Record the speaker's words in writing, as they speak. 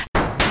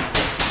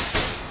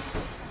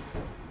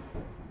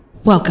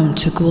Welcome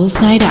to Ghouls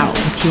Night Out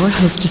with your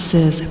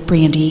hostesses,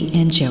 Brandy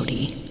and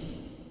Jody.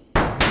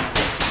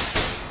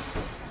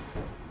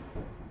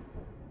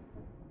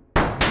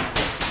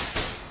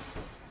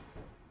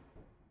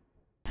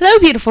 Hello,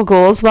 beautiful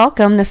ghouls.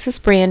 Welcome. This is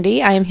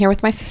Brandy. I am here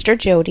with my sister,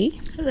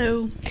 Jody.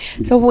 Hello.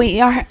 So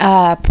we are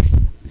up.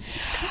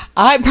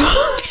 I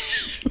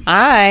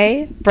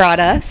brought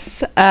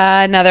us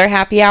another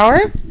happy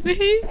hour.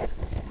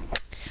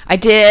 I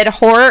did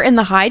Horror in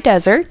the High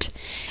Desert,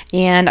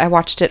 and I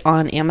watched it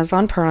on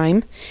Amazon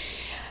Prime.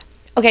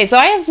 Okay, so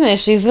I have some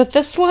issues with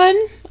this one.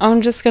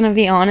 I'm just going to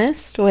be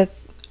honest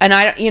with, and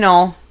I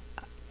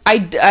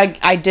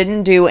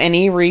didn't do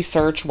any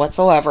research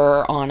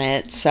whatsoever on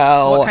it,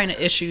 so. What kind of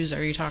issues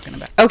are you talking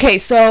about? Okay,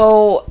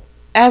 so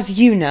as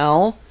you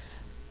know,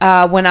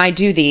 when I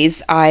do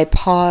these, I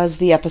pause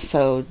the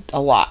episode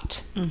a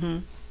lot. Mm-hmm.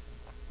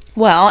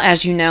 Well,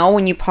 as you know,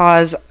 when you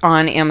pause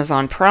on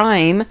Amazon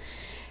Prime,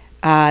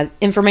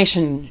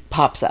 information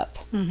pops up.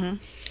 Mm-hmm.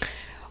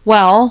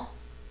 Well,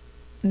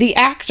 the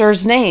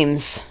actors'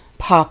 names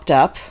popped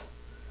up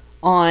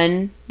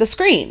on the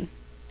screen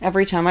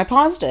every time I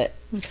paused it.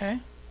 Okay.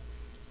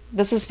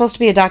 This is supposed to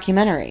be a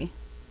documentary.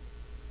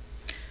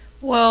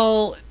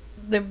 Well,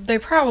 they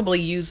probably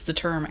use the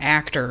term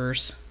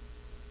actors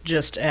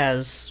just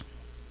as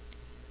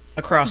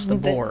across the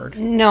board.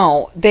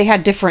 No, they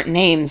had different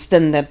names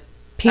than the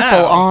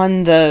people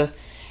on the...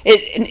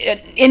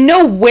 It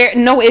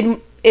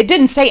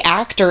didn't say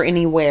actor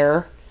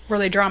anywhere. Were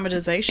they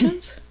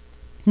dramatizations?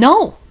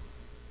 No,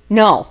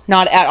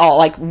 not at all.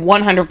 Like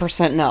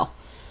 100% no.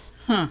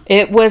 Huh.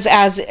 It was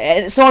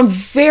so I'm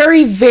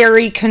very,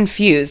 very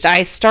confused.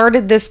 I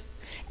started this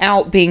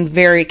out being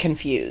very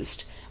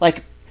confused,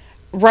 like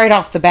right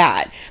off the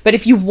bat. But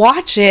if you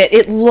watch it,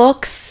 it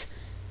looks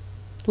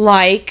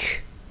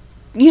like,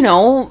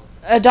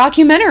 a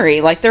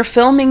documentary. Like they're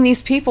filming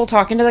these people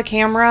talking to the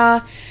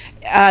camera.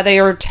 They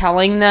are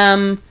telling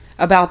them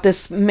about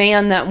this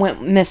man that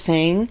went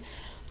missing.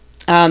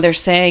 They're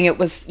saying it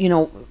was,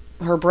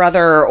 her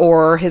brother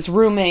or his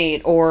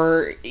roommate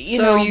or,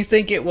 So you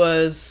think it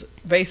was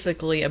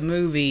basically a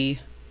movie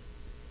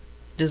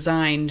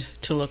designed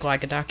to look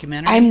like a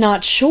documentary? I'm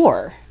not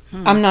sure.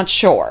 I'm not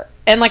sure.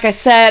 And like I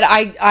said,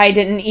 I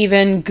didn't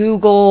even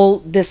Google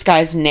this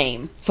guy's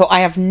name. So I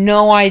have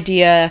no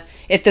idea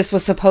if this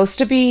was supposed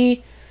to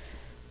be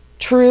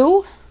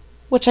true,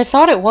 which I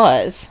thought it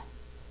was.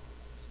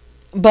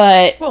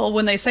 But... Well,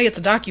 when they say it's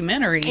a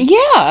documentary...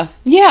 Yeah.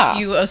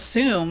 You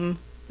assume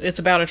it's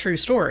about a true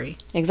story.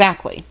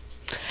 Exactly.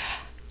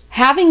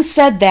 Having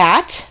said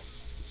that,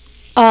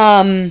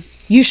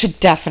 you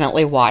should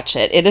definitely watch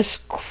it. It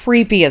is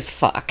creepy as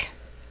fuck.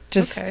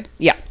 Okay.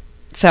 Yeah.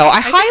 So I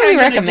highly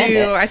recommend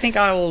it. I think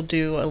I will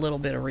do a little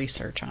bit of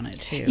research on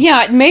it too.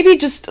 Yeah, maybe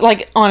just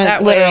like on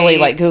it, literally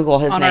like Google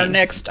his name. On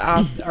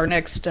our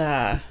next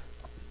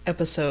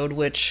episode,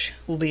 which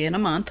will be in a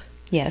month.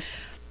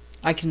 Yes.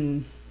 I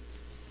can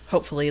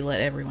hopefully let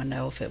everyone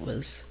know if it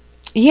was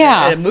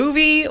a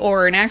movie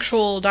or an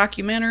actual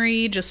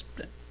documentary,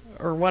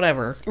 or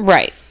whatever.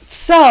 Right.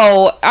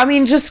 So, I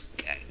mean,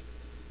 just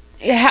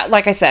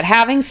like I said,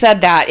 having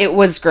said that, it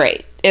was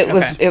great. It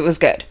was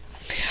good.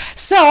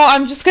 So,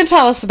 I'm just going to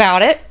tell us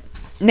about it.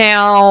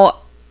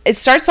 Now, it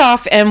starts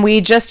off and we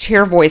just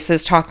hear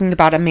voices talking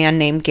about a man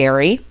named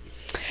Gary.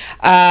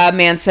 A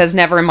man says,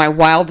 "Never in my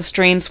wildest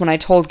dreams when I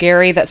told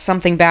Gary that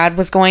something bad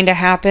was going to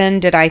happen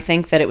did I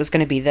think that it was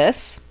going to be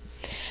this."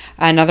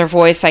 Another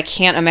voice, "I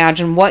can't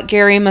imagine what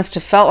Gary must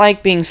have felt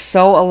like being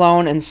so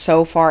alone and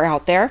so far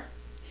out there."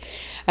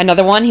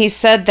 Another one, he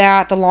said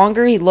that the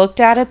longer he looked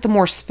at it, the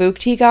more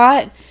spooked he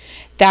got.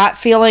 That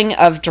feeling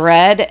of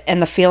dread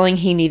and the feeling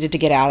he needed to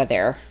get out of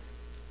there.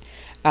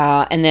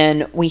 And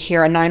then we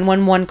hear a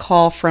 911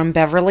 call from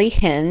Beverly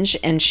Hinge,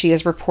 and she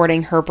is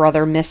reporting her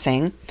brother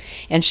missing.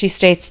 And she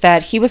states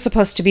that he was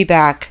supposed to be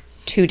back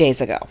 2 days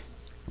ago.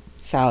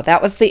 So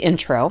that was the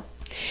intro.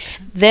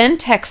 Then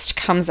text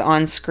comes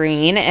on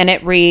screen, and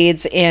it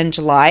reads, "In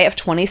July of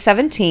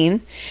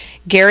 2017,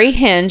 Gary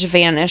Hinge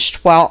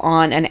vanished while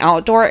on an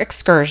outdoor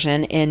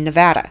excursion in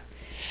Nevada.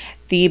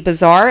 The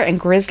bizarre and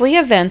grisly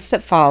events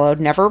that followed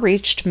never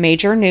reached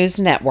major news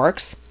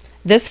networks.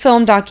 This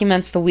film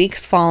documents the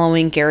weeks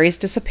following Gary's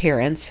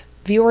disappearance.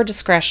 Viewer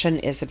discretion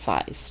is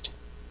advised."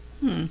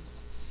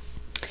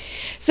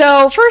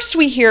 So first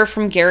we hear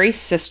from Gary's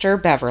sister,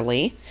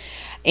 Beverly.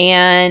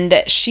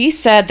 And she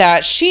said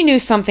that she knew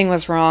something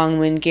was wrong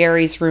when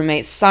Gary's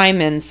roommate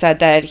Simon said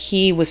that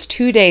he was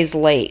 2 days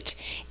late.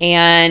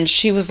 And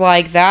she was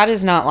like, that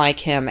is not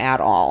like him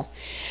at all.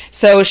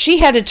 So she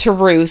headed to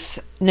Ruth,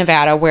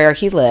 Nevada, where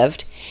he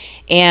lived.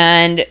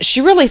 And she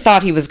really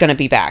thought he was going to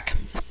be back.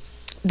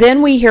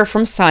 Then we hear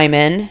from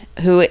Simon,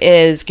 who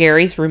is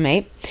Gary's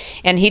roommate.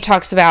 And he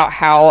talks about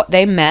how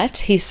they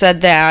met. He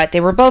said that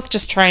they were both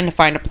just trying to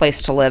find a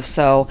place to live.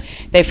 So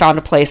they found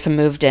a place and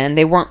moved in.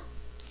 They weren't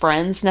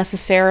friends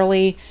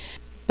necessarily,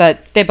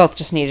 but they both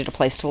just needed a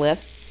place to live.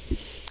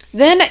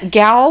 Then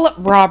Gal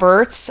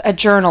Roberts, a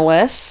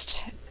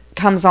journalist,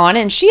 comes on,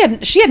 and she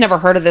had never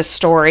heard of this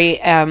story.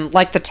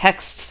 Like the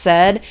text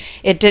said,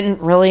 it didn't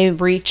really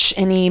reach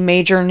any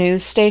major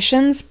news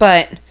stations,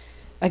 but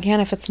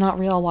again, if it's not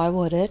real, why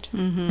would it?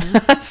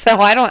 Mm-hmm. So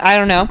I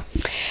don't know.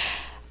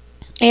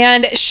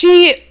 And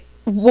she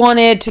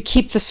wanted to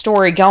keep the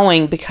story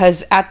going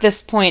because at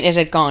this point it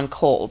had gone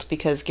cold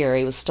because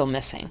Gary was still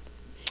missing.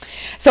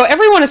 So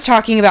everyone is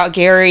talking about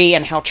Gary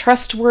and how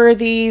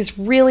trustworthy, he's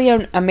really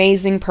an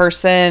amazing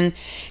person,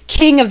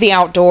 king of the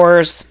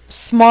outdoors,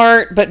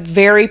 smart but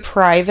very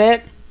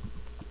private,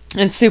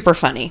 and super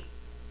funny.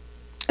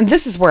 And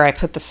this is where I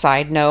put the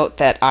side note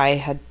that I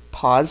had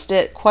paused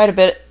it quite a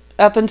bit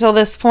up until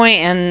this point,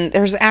 and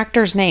there's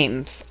actors'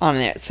 names on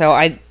it, so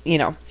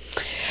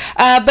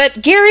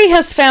but Gary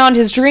has found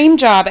his dream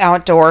job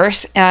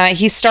outdoors.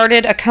 He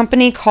started a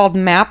company called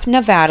Map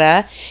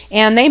Nevada,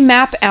 and they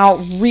map out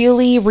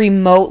really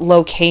remote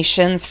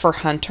locations for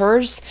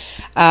hunters.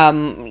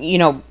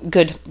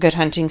 Good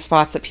hunting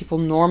spots that people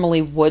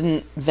normally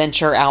wouldn't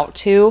venture out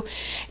to.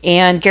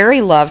 And Gary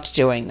loved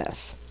doing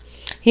this.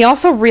 He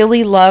also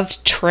really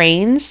loved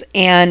trains,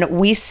 and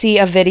we see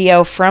a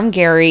video from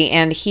Gary,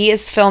 and he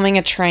is filming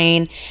a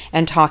train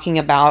and talking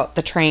about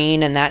the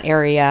train in that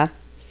area.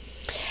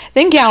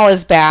 Then Gal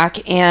is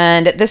back,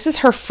 and this is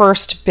her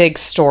first big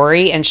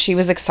story, and she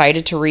was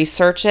excited to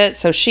research it,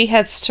 so she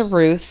heads to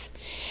Ruth,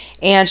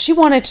 and she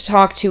wanted to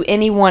talk to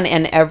anyone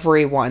and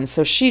everyone,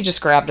 so she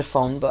just grabbed a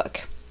phone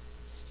book.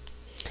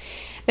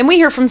 Then we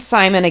hear from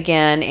Simon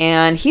again,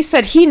 and he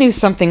said he knew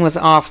something was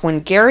off when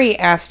Gary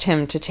asked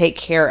him to take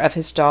care of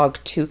his dog,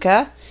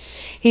 Tuca.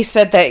 He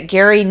said that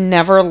Gary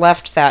never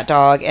left that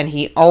dog, and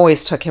he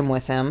always took him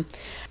with him.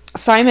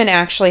 Simon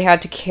actually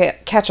had to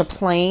catch a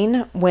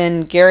plane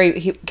when Gary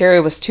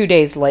was 2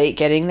 days late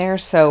getting there,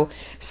 so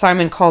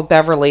Simon called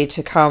Beverly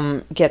to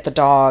come get the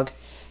dog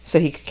so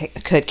he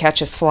could catch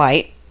his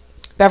flight.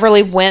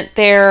 Beverly went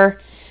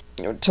there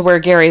to where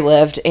Gary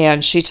lived,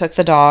 and she took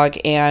the dog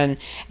and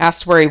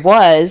asked where he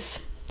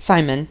was.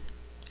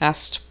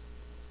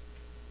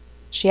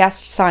 She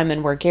asked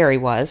Simon where Gary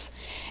was,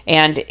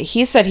 and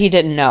he said he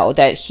didn't know,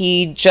 that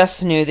he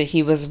just knew that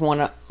he was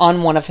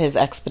on one of his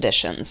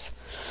expeditions.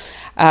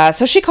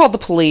 So she called the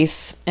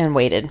police and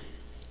waited.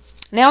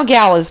 Now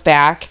Gal is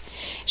back.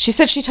 She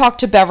said she talked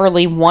to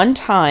Beverly one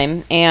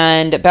time,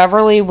 and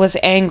Beverly was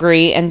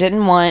angry and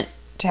didn't want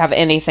to have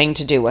anything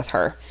to do with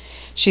her.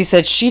 She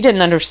said she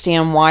didn't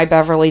understand why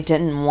Beverly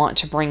didn't want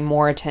to bring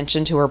more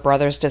attention to her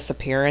brother's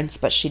disappearance,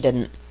 but she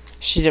didn't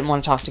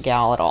want to talk to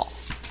Gal at all.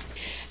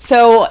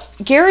 So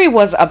Gary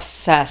was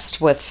obsessed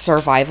with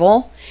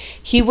survival.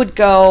 He would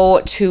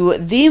go to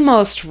the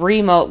most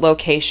remote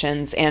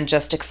locations and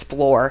just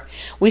explore.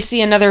 We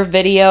see another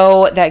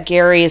video that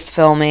Gary is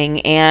filming,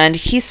 and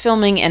he's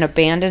filming an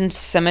abandoned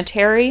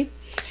cemetery.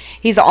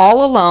 He's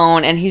all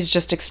alone, and he's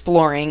just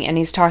exploring, and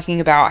he's talking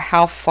about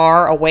how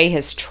far away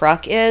his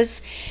truck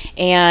is,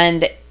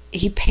 and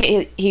he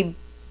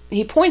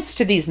points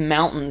to these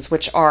mountains,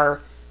 which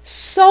are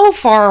so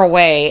far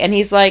away, and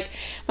he's like,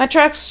 my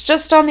truck's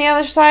just on the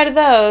other side of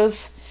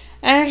those.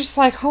 And I'm just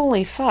like,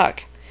 holy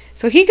fuck.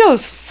 So he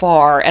goes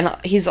far, and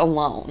he's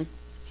alone.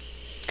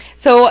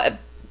 So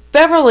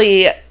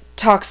Beverly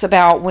talks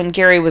about when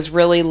Gary was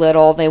really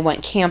little, they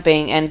went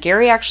camping, and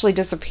Gary actually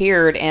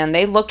disappeared, and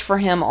they looked for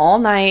him all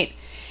night,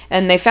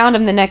 and they found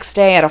him the next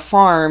day at a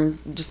farm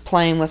just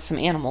playing with some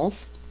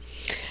animals.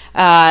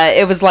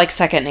 It was like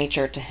second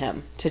nature to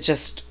him to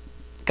just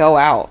go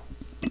out.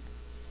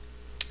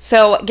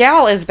 So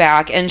Gal is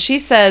back, and she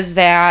says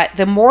that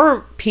the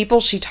more people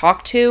she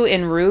talked to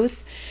in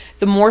Ruth,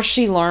 the more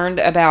she learned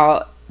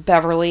about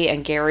Beverly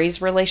and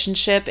Gary's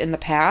relationship in the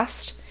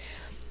past.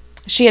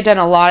 She had done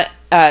a lot.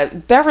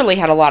 Beverly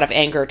had a lot of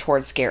anger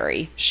towards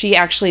Gary. She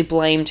actually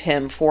blamed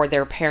him for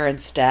their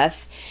parents'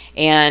 death,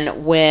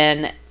 and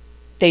when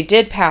they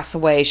did pass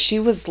away, she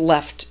was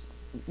left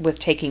with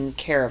taking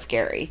care of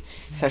Gary.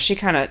 So she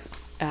kind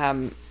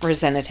of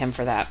resented him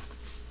for that.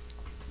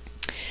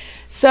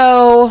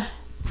 So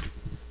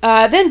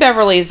then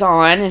Beverly's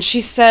on, and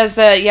she says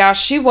that, yeah,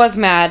 she was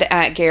mad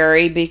at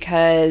Gary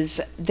because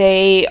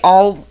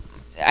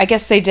I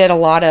guess they did a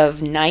lot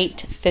of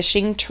night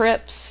fishing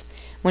trips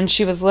when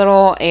she was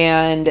little,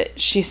 and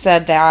she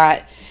said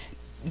that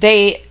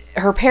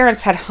her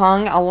parents had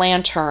hung a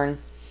lantern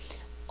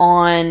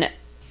on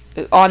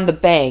the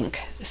bank,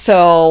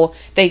 so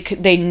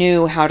they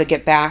knew how to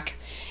get back,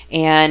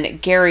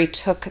 and Gary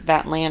took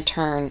that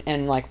lantern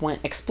and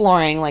went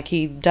exploring like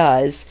he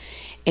does.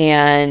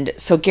 And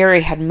so Gary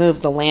had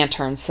moved the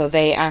lantern, so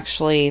they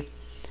actually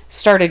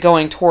started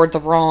going toward the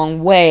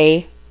wrong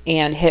way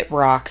and hit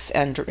rocks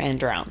and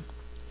drowned.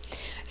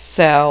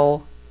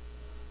 So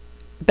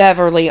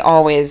Beverly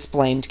always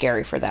blamed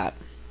Gary for that.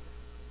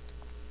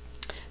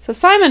 So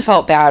Simon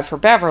felt bad for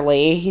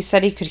Beverly. He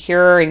said he could hear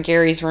her in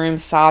Gary's room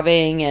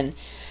sobbing, and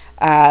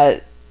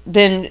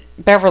then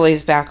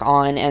Beverly's back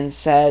on and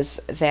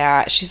says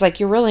that she's like,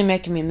 you're really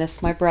making me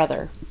miss my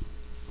brother.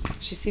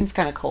 She seems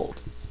kind of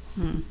cold.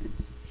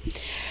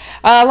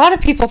 A lot of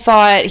people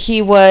thought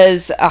he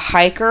was a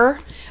hiker,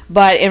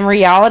 But in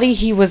reality,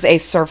 he was a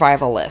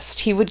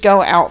survivalist. He would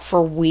go out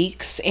for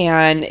weeks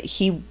and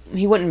he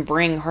wouldn't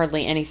bring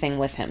hardly anything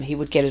with him. He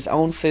would get his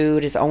own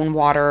food, his own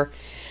water.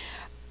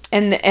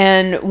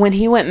 And when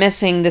he went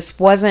missing, this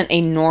wasn't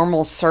a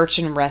normal search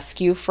and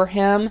rescue for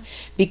him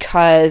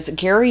because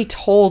Gary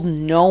told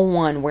no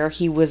one where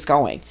he was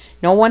going.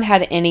 No one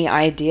had any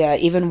idea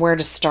even where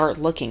to start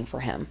looking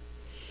for him.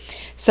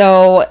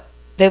 So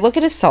they look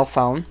at his cell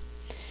phone,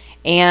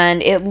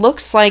 and it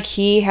looks like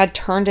he had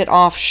turned it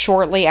off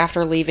shortly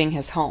after leaving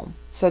his home.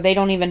 So they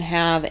don't even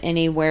have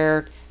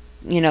anywhere,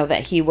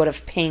 that he would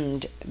have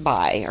pinged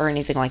by or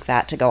anything like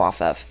that to go off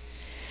of.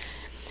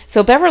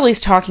 So Beverly's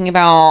talking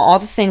about all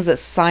the things that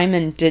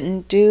Simon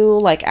didn't do,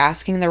 like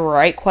asking the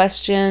right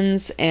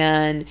questions,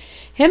 and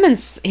him and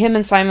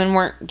Simon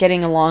weren't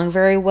getting along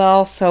very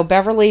well, so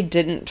Beverly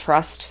didn't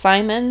trust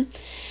Simon.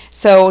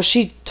 So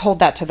she told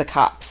that to the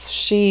cops.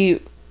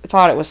 She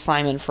thought it was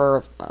Simon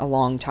for a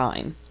long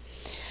time.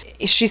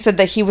 She said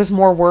that he was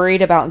more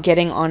worried about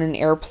getting on an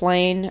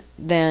airplane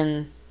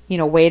than,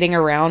 waiting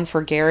around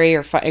for Gary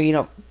or,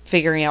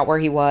 figuring out where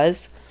he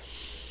was.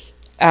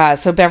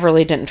 So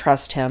Beverly didn't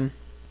trust him.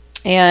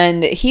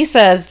 And he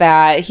says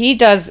that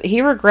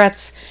he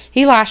regrets,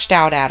 he lashed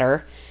out at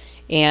her,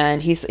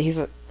 and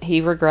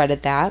he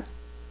regretted that.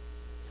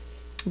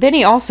 Then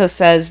he also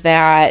says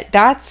that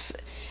that's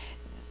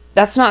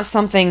not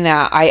something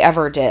that I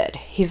ever did.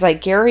 He's like,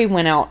 Gary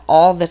went out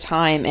all the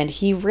time, and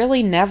he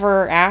really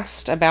never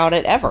asked about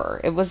it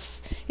ever. It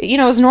was,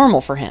 it was normal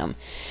for him.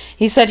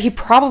 He said he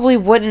probably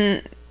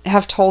wouldn't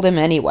have told him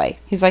anyway.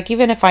 He's like,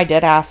 even if I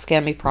did ask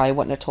him, he probably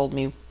wouldn't have told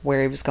me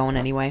where he was going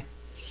anyway.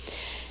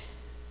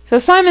 So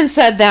Simon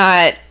said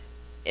that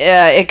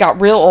it got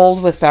real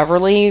old with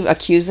Beverly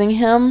accusing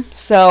him.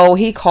 So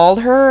he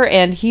called her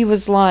and he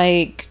was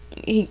like,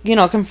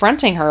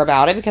 confronting her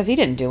about it because he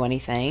didn't do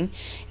anything.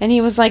 And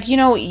he was like,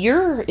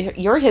 you're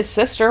his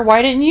sister.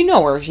 Why didn't you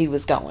know where he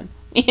was going?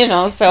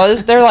 So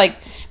they're like,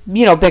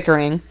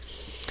 bickering.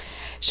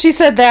 She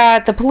said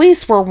that the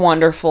police were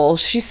wonderful.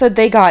 She said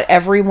they got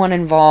everyone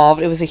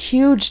involved. It was a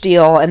huge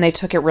deal and they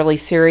took it really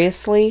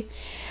seriously.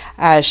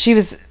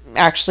 She's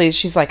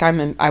like,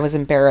 I was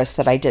embarrassed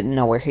that I didn't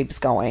know where he was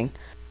going.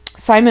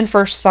 Simon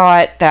first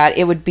thought that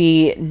it would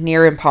be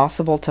near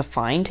impossible to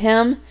find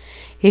him.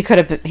 He could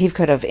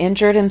have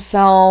injured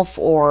himself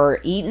or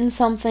eaten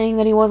something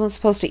that he wasn't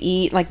supposed to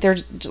eat.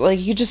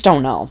 You just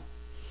don't know.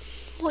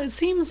 Well, it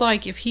seems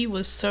like if he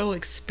was so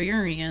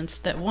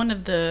experienced that one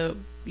of the,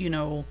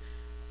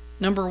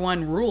 number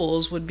one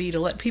rules would be to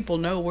let people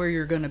know where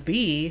you're going to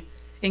be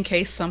in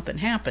case something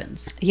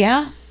happens.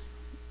 Yeah.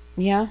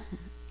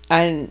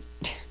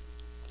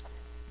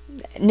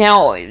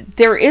 Now,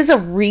 there is a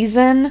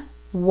reason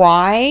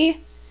why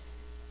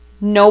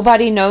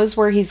nobody knows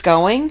where he's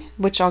going,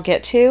 which I'll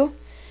get to.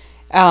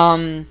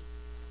 But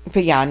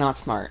yeah, not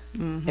smart.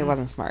 Mm-hmm. It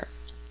wasn't smart.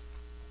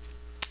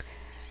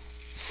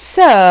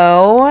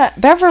 So,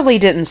 Beverly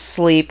didn't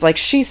sleep.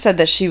 She said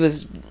that she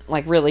was,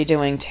 really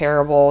doing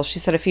terrible. She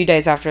said a few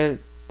days after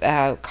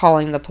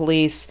calling the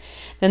police,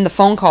 then the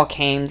phone call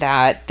came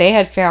that they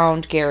had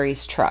found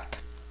Gary's truck.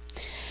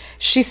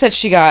 She said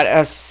she got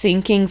a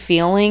sinking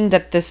feeling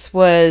that this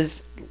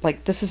was,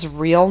 this is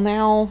real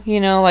now,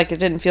 it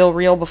didn't feel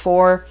real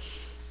before.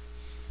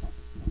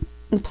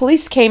 And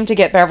police came to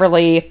get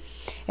Beverly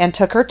and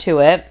took her to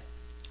it.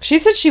 She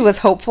said she was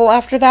hopeful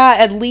after that.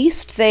 At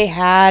least they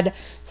had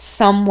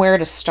somewhere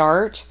to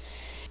start.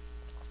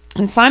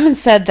 And Simon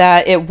said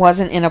that it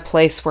wasn't in a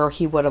place where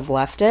he would have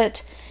left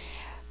it.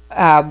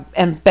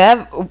 And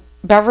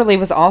Beverly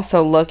was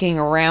also looking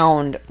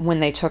around when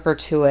they took her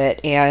to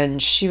it,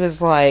 and she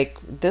was like,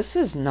 this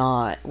is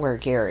not where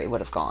Gary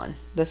would have gone.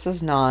 This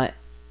is not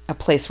a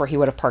place where he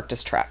would have parked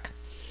his truck.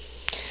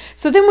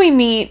 So then we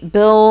meet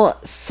Bill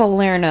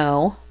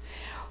Salerno,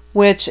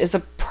 which is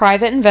a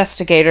private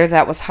investigator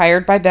that was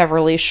hired by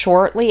Beverly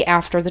shortly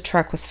after the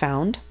truck was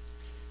found.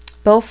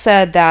 Bill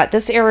said that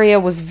this area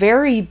was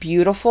very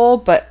beautiful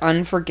but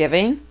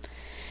unforgiving.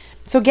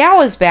 So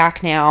Gal is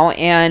back now,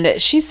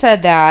 and she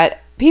said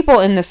that people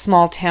in this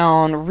small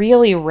town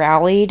really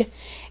rallied,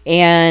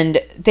 and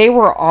they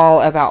were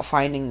all about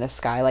finding this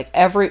guy.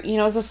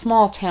 It's a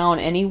small town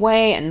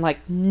anyway, and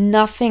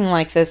nothing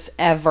like this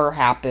ever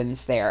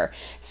happens there.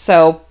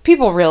 So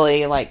people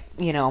really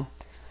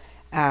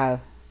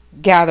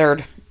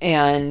gathered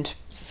and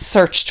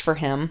searched for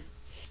him.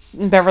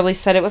 And Beverly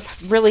said it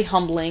was really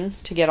humbling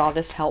to get all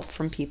this help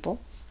from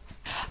people.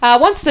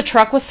 Once the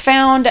truck was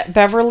found,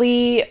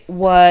 Beverly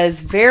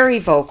was very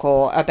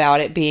vocal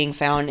about it being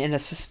found in a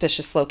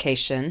suspicious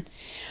location.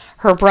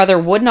 Her brother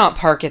would not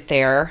park it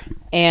there,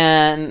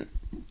 and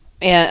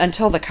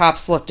until the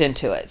cops looked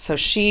into it. So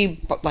she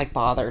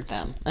bothered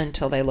them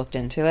until they looked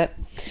into it.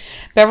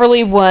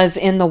 Beverly was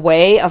in the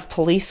way of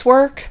police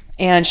work,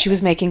 and she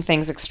was making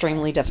things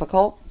extremely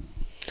difficult.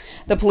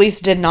 The police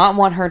did not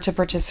want her to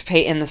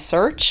participate in the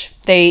search.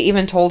 They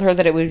even told her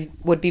that it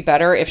would be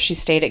better if she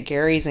stayed at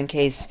Gary's in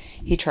case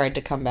he tried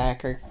to come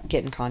back or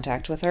get in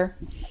contact with her.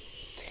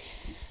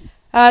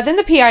 Then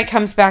the PI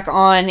comes back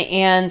on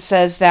and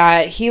says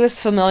that he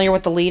was familiar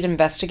with the lead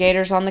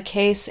investigators on the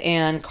case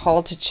and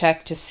called to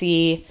check to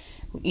see,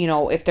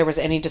 if there was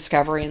any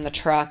discovery in the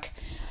truck.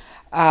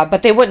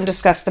 But they wouldn't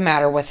discuss the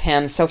matter with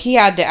him, so he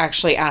had to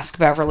actually ask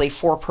Beverly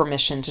for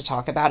permission to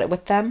talk about it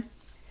with them.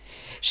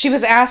 She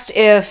was asked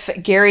if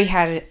Gary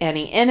had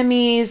any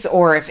enemies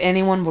or if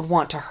anyone would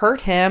want to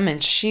hurt him,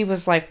 and she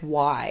was like,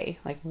 why?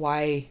 Like,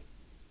 why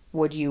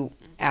would you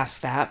ask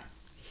that?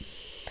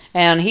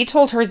 And he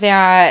told her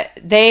that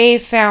they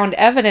found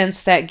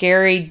evidence that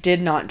Gary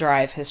did not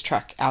drive his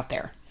truck out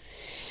there.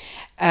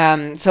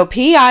 So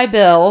P.I.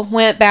 Bill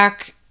went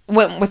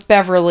with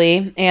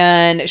Beverly,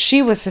 and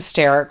she was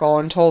hysterical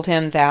and told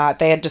him that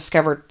they had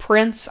discovered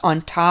prints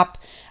on top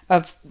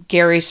of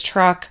Gary's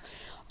truck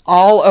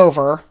all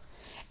over.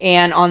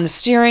 And on the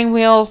steering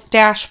wheel,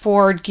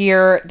 dashboard,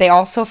 gear, they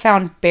also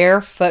found bare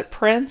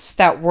footprints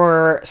that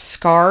were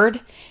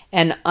scarred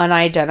and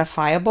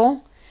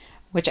unidentifiable,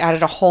 which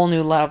added a whole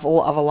new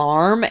level of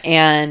alarm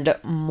and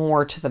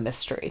more to the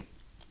mystery.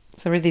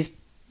 So there were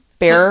these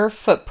bare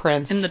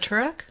footprints. In the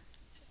truck?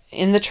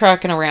 In the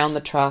truck and around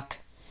the truck.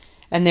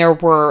 And there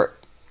were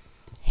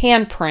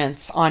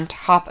handprints on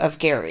top of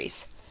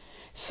Gary's.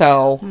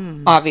 So,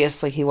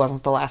 obviously, he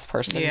wasn't the last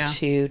person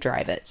to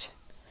drive it.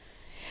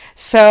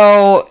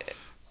 So,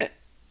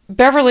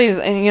 Beverly's,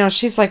 and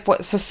she's like,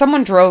 what? So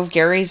someone drove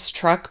Gary's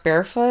truck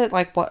barefoot?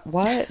 Like,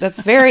 what?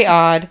 That's very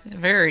odd.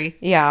 Very.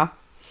 Yeah.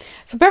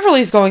 So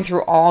Beverly's going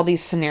through all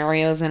these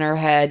scenarios in her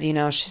head.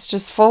 She's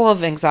just full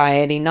of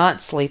anxiety,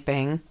 not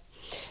sleeping.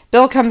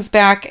 Bill comes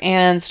back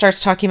and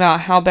starts talking about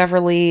how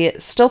Beverly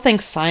still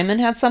thinks Simon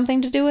had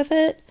something to do with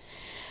it.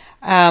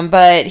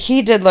 But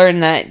he did learn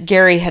that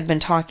Gary had been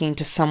talking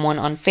to someone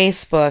on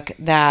Facebook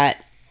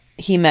that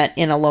he met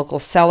in a local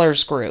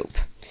sellers group.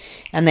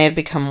 And they had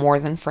become more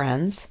than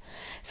friends.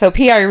 So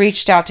P.I.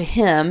 reached out to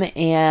him,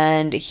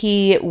 and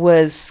he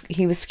was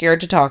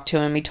scared to talk to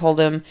him. He told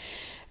him,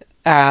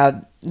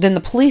 then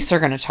the police are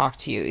going to talk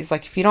to you. He's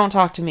like, if you don't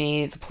talk to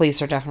me, the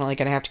police are definitely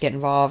going to have to get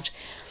involved.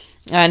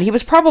 And he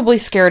was probably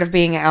scared of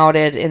being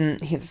outed, and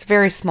he was a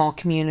very small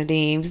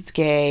community. He was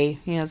gay.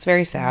 It was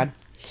very sad.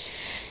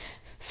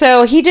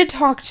 So he did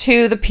talk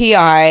to the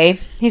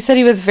P.I. He said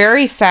he was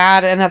very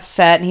sad and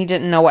upset, and he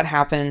didn't know what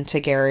happened to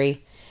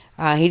Gary.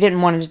 He didn't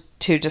want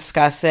to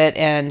discuss it,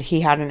 and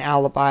he had an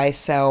alibi,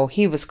 so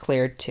he was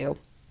cleared too.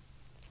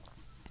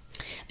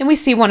 Then we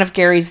see one of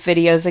Gary's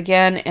videos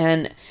again,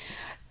 and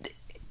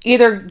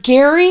either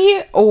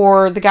Gary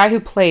or the guy who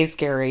plays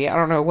Gary, I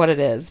don't know what it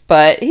is,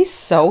 but he's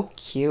so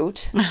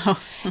cute.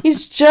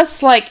 He's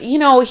just like,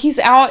 he's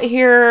out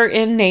here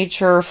in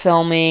nature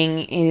filming,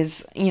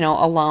 he's,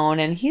 alone,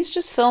 and he's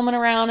just filming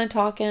around and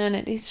talking,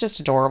 and he's just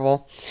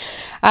adorable.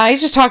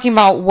 He's just talking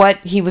about what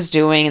he was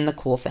doing and the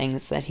cool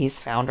things that he's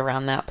found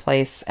around that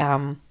place.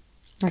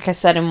 Like I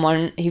said,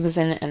 he was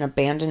in an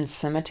abandoned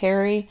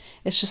cemetery.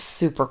 It's just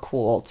super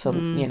cool to,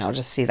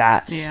 just see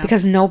that. Yeah.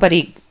 Because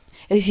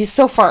he's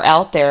so far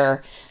out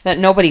there that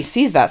nobody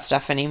sees that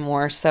stuff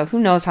anymore. So who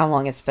knows how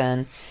long it's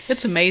been.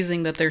 It's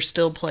amazing that there's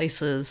still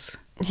places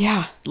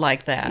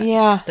like that.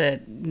 Yeah.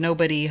 That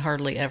nobody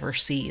hardly ever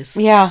sees.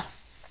 Yeah.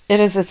 It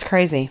is. It's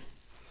crazy.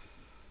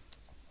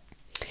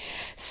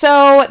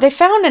 So they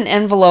found an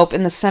envelope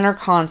in the center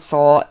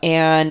console,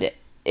 and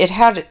it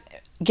had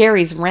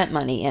Gary's rent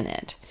money in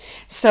it.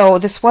 So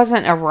this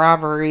wasn't a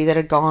robbery that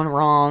had gone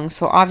wrong,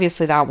 so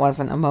obviously that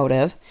wasn't a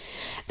motive.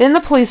 Then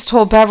the police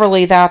told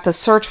Beverly that the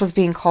search was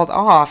being called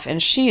off,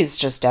 and she's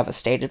just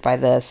devastated by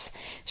this.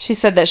 She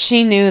said that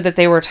she knew that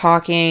they were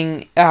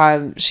talking,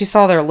 she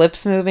saw their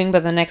lips moving,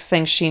 but the next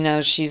thing she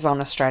knows, she's on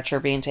a stretcher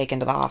being taken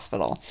to the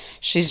hospital.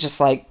 She's just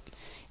like,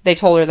 they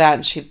told her that,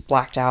 and she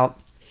blacked out.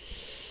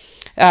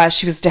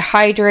 She was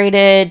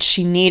dehydrated,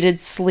 she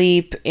needed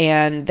sleep,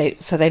 and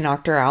they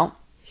knocked her out.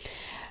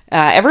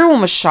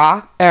 Everyone was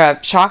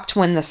shocked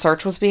when the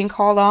search was being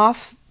called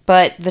off,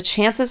 but the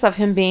chances of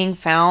him being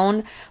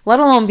found,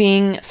 let alone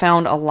being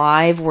found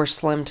alive, were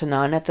slim to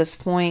none at this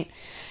point.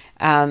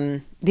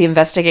 The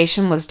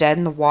investigation was dead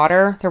in the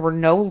water. There were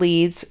no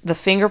leads. The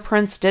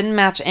fingerprints didn't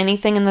match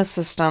anything in the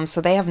system,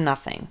 so they have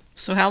nothing.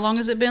 So how long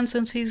has it been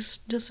since he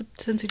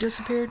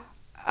disappeared?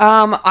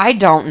 I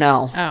don't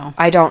know. Oh.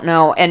 I don't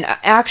know. And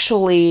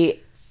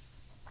actually,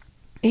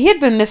 he had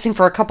been missing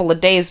for a couple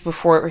of days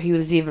before he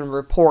was even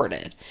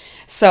reported.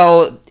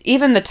 So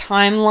even the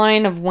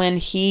timeline of when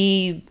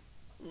he,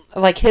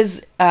 like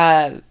his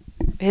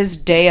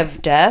day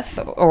of death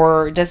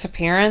or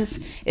disappearance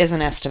is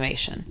an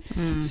estimation.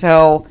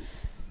 So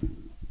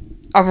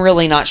I'm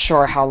really not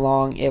sure how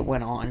long it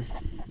went on,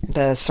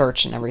 the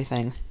search and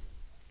everything.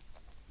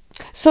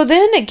 So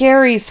then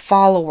Gary's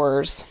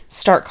followers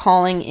start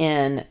calling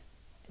in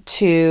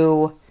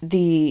to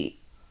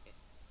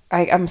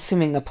I'm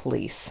assuming the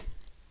police.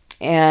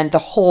 And the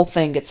whole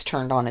thing gets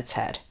turned on its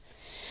head.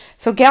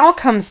 So Gal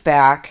comes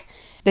back.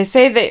 They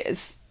say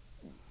that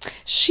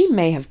she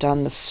may have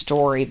done the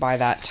story by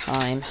that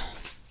time.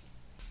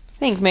 I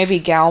think maybe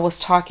Gal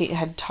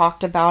had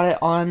talked about it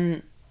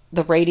on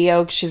the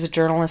radio. She's a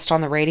journalist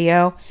on the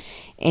radio.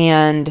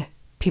 And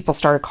people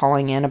started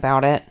calling in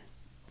about it.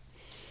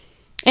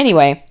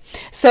 Anyway,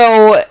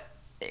 so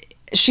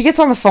she gets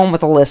on the phone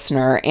with a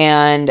listener,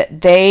 and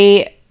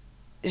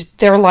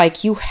they're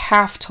like, you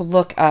have to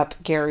look up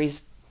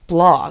Gary's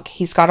blog.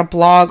 He's got a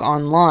blog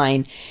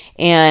online,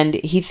 and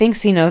he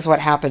thinks he knows what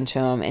happened to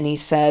him, and he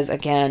says,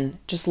 again,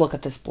 just look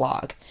at this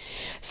blog.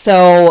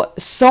 So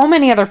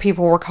many other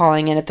people were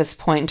calling in at this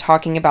point and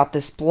talking about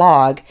this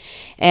blog,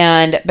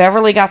 and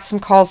Beverly got some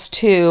calls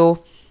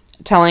too,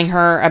 telling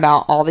her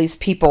about all these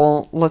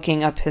people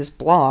looking up his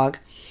blog.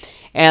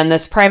 And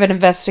this private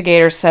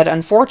investigator said,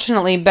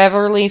 unfortunately,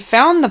 Beverly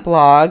found the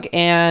blog,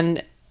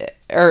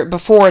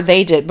 before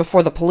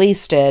the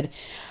police did,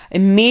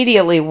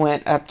 immediately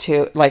went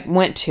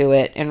to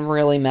it and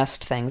really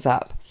messed things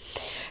up.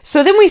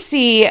 So then we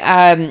see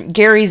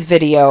Gary's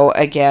video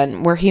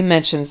again, where he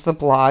mentions the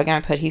blog.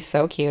 And I put, he's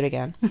so cute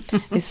again.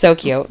 He's so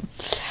cute.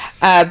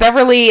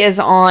 Beverly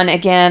is on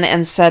again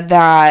and said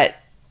that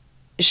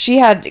she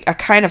had a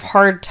kind of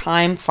hard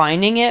time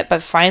finding it,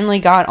 but finally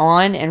got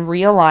on and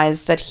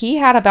realized that he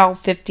had about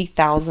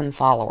 50,000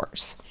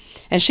 followers.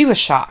 And she was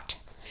shocked.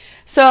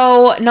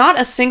 So not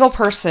a single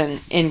person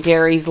in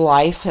Gary's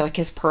life, like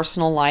his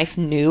personal life,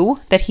 knew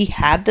that he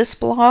had this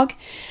blog.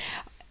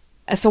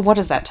 So what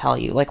does that tell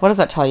you? Like, what does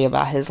that tell you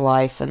about his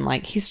life? And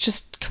like, he's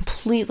just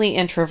completely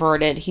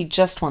introverted. He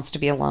just wants to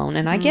be alone.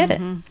 And I get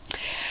it.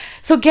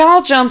 So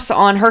Gal jumps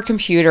on her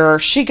computer.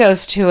 She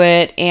goes to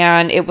it,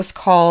 and it was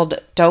called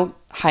Don't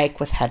Hike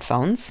with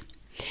Headphones.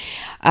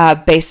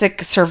 Basic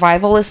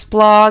survivalist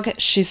blog.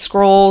 She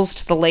scrolls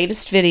to the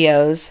latest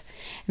videos.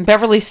 And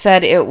Beverly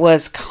said it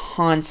was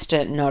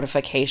constant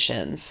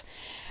notifications.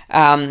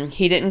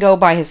 He didn't go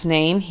by his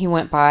name. He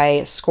went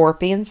by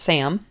Scorpion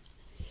Sam.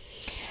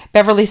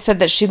 Beverly said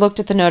that she looked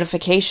at the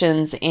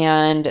notifications,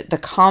 and the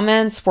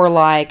comments were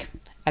like,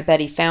 I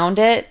bet he found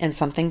it and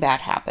something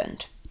bad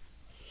happened.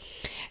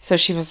 So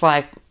she was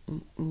like,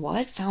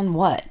 what? Found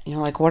what?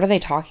 Like, what are they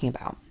talking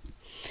about?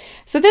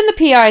 So then the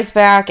PI's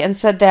back and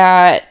said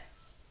that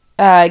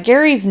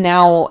Gary's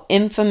now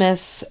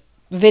infamous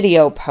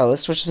video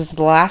post, which was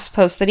the last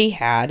post that he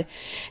had,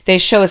 they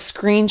show a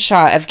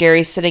screenshot of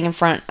Gary sitting in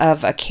front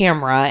of a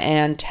camera,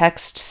 and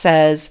text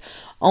says,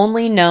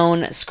 only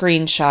known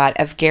screenshot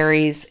of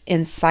Gary's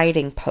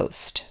inciting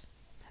post.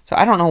 So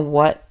I don't know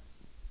what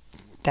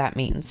that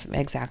means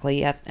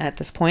exactly at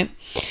this point.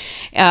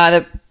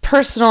 The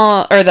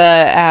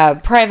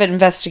private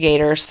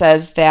investigator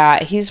says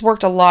that he's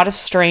worked a lot of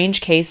strange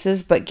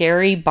cases, but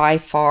Gary by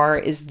far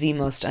is the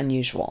most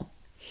unusual.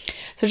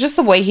 So just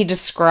the way he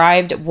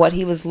described what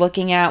he was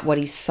looking at, what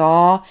he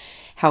saw,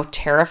 how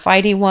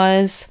terrified he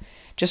was,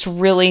 just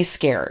really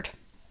scared.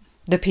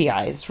 The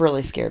PI is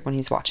really scared when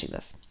he's watching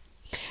this.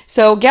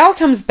 So Gal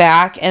comes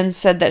back and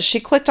said that she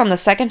clicked on the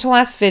second to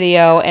last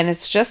video, and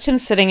it's just him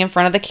sitting in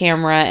front of the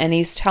camera, and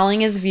he's telling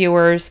his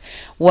viewers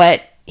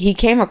what he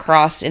came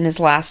across in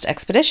his last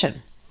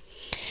expedition.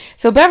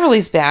 So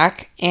Beverly's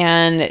back,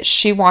 and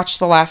she watched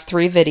the last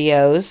 3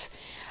 videos,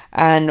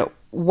 and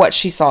what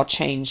she saw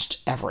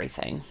changed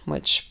everything,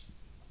 which,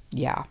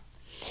 yeah.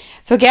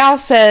 So Gal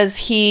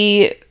says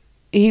he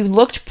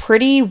looked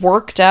pretty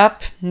worked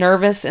up,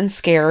 nervous, and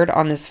scared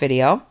on this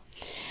video.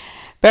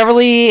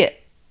 Beverly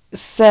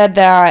said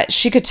that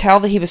she could tell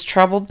that he was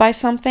troubled by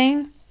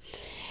something.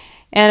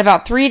 And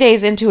about 3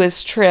 days into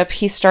his trip,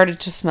 he started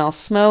to smell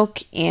smoke,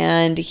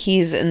 and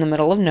he's in the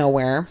middle of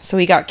nowhere. So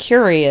he got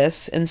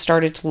curious and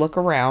started to look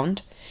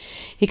around.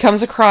 He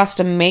comes across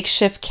a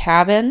makeshift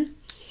cabin,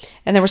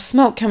 and there was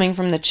smoke coming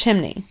from the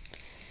chimney.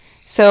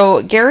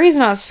 So Gary's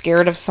not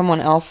scared of someone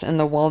else in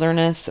the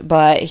wilderness,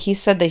 but he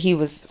said that he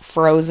was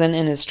frozen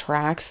in his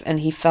tracks,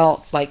 and he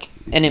felt like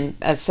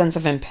a sense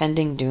of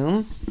impending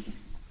doom.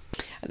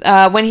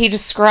 When he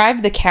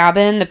described the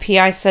cabin, the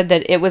PI said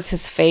that it was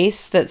his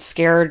face that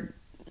scared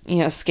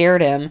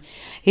him.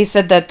 He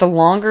said that the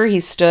longer he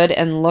stood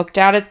and looked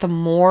at it, the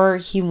more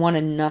he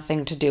wanted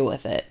nothing to do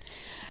with it.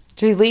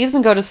 So he leaves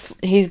and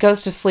he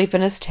goes to sleep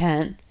in his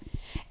tent,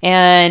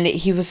 and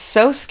he was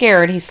so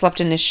scared he slept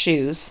in his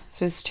shoes,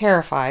 so he's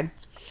terrified.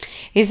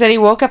 He said he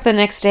woke up the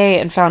next day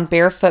and found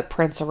bare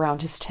footprints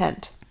around his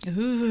tent.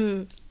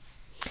 Ooh.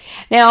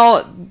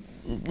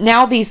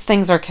 Now these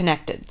things are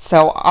connected.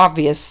 So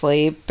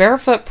obviously, bare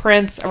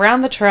footprints around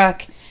the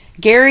truck.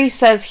 Gary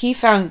says he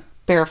found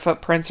bare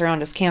footprints around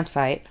his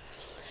campsite.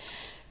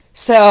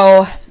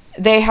 So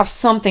they have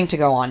something to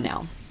go on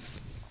now.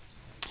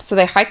 So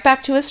they hike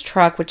back to his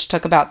truck, which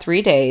took about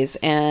 3 days,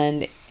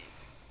 and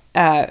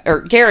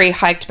Gary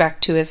hiked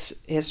back to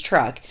his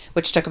truck,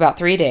 which took about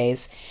 3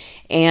 days,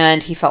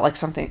 and he felt like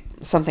something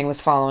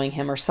was following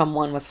him, or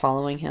someone was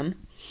following him.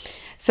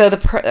 So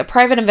the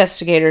private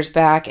investigator's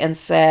back and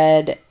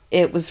said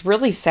it was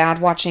really sad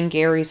watching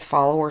Gary's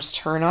followers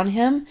turn on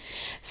him.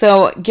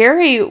 So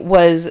Gary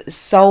was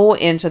so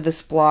into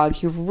this blog.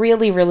 He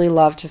really, really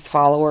loved his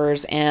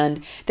followers,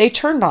 and they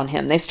turned on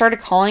him. They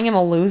started calling him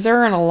a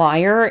loser and a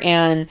liar,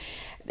 and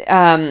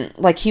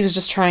like he was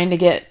just trying to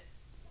get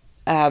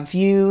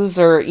views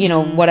or,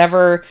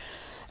 whatever.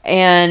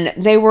 And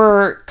they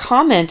were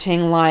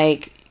commenting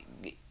like,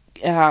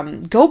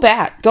 go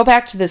back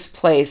to this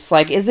place.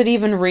 Like, is it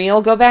even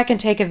real? Go back and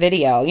take a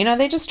video.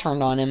 They just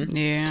turned on him.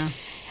 Yeah.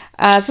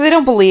 So they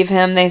don't believe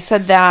him. They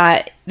said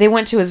that they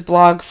went to his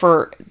blog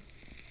for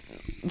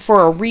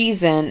a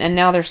reason, and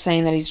now they're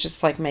saying that he's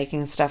just like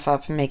making stuff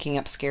up and making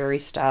up scary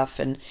stuff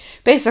and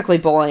basically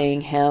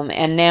bullying him.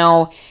 And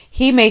now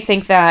he may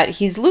think that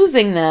he's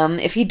losing them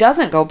if he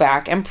doesn't go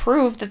back and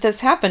prove that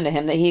this happened to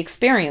him, that he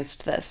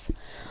experienced this.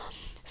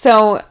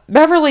 So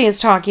Beverly is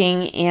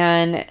talking,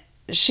 and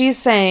she's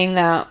saying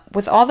that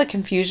with all the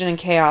confusion and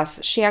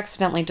chaos, she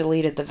accidentally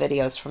deleted the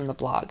videos from the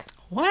blog.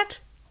 What?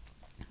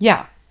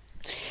 Yeah.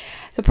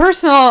 The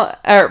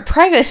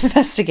private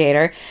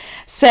investigator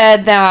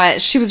said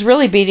that she was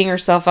really beating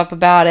herself up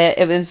about it.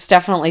 It was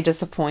definitely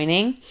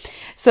disappointing.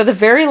 So the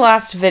very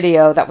last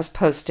video that was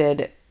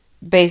posted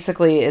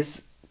basically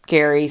is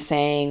Gary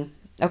saying,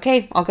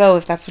 okay, I'll go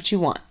if that's what you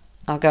want.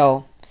 I'll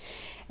go.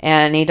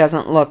 And he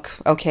doesn't look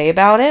okay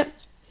about it.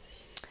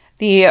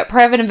 The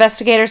private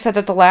investigator said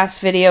that the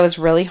last video is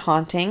really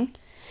haunting.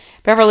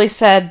 Beverly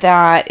said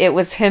that it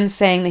was him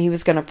saying that he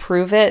was going to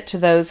prove it to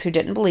those who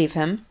didn't believe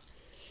him.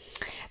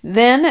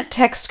 Then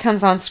text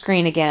comes on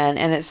screen again,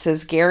 and it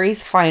says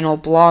Gary's final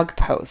blog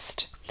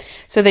post.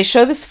 So they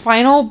show this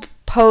final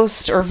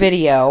post or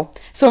video.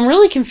 So I'm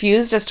really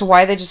confused as to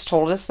why they just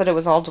told us that it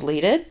was all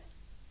deleted.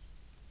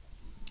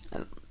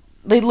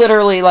 They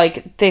literally,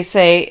 they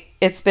say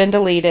it's been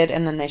deleted,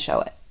 and then they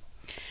show it.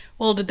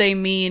 Well, did they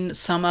mean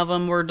some of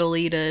them were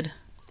deleted?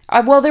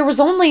 Well, there was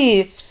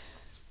only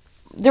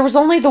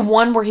the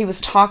one where he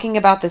was talking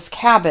about this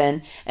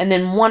cabin, and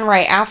then one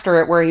right after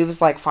it where he was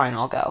like, fine,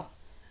 I'll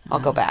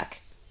go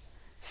back.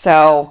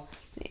 So,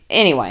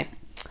 anyway.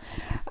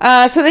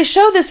 So they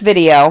show this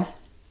video,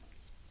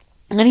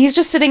 and he's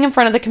just sitting in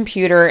front of the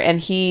computer, and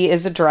he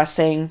is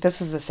addressing,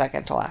 this is the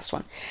second to last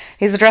one,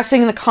 he's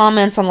addressing the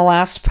comments on the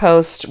last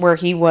post where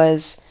he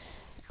was,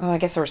 I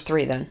guess there was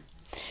 3 then.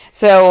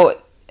 So,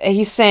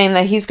 he's saying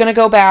that he's going to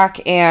go back,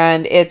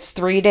 and it's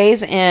 3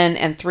 days in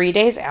and 3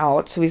 days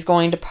out, so he's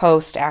going to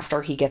post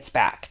after he gets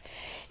back.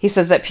 He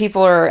says that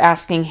people are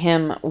asking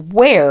him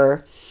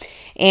where,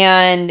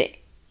 and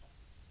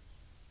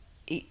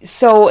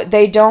so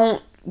they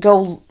don't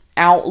go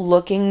out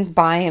looking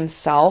by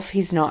himself.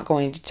 He's not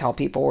going to tell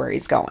people where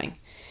he's going.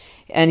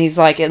 And he's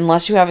like,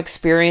 unless you have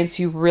experience,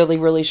 you really,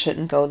 really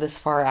shouldn't go this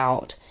far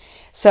out.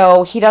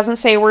 So he doesn't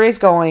say where he's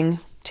going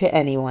to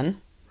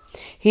anyone.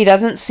 He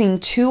doesn't seem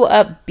too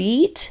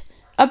upbeat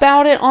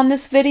about it on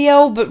this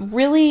video, but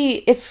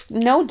really it's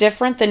no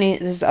different than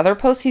his other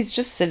posts. He's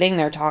just sitting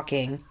there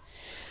talking.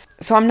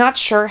 So I'm not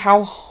sure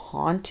how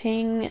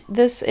haunting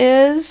this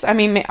is. I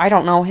mean, I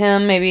don't know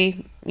him.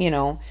 Maybe,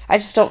 I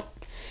just don't.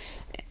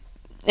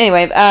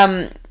 Anyway,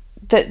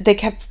 they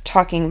kept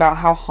talking about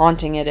how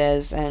haunting it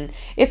is, and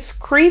it's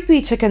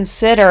creepy to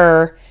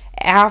consider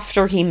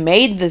after he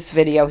made this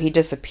video, he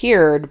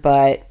disappeared,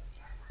 but,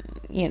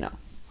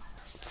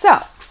 So,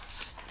 I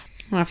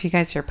don't know if you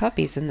guys hear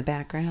puppies in the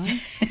background.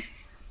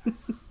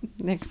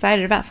 They're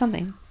excited about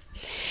something.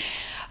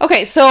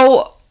 Okay,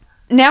 so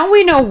now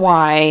we know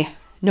why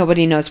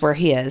nobody knows where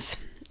he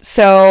is.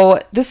 So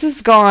this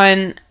has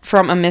gone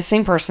from a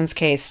missing persons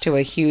case to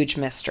a huge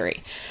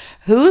mystery.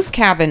 Whose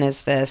cabin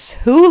is this?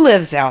 Who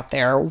lives out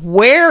there?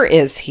 Where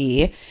is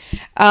he?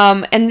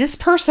 And this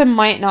person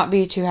might not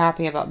be too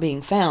happy about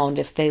being found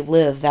if they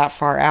live that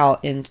far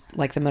out in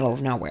the middle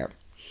of nowhere.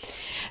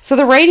 So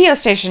the radio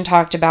station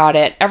talked about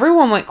it.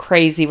 Everyone went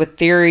crazy with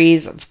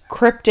theories of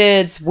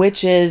cryptids,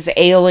 witches,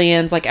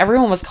 aliens.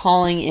 Everyone was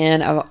calling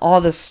in of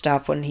all this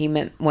stuff when he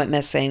went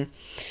missing.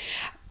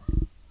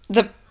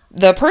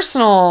 The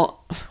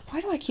personal,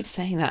 why do I keep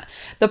saying that?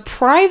 The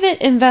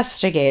private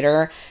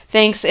investigator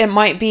thinks it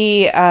might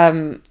be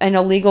an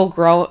illegal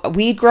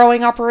weed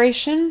growing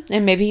operation,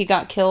 and maybe he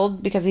got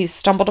killed because he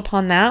stumbled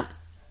upon that.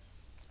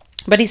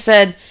 But he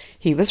said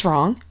he was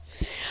wrong.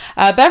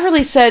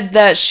 Beverly said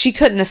that she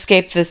couldn't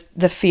escape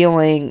the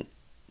feeling,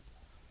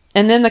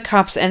 and then the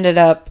cops ended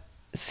up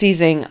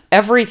seizing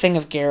everything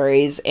of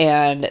Gary's,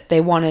 and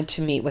they wanted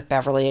to meet with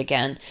Beverly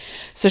again.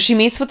 So she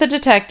meets with the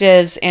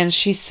detectives, and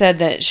she said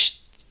that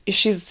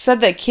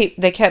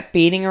they kept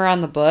beating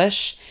around the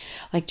bush.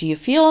 Do you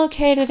feel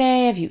okay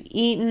today? Have you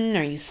eaten?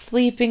 Are you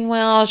sleeping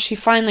well? She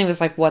finally was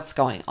like, what's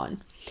going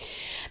on?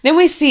 Then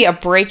we see a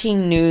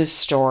breaking news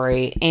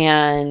story,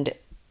 and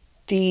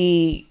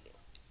the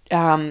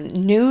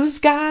news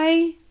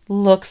guy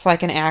looks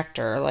like an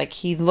actor.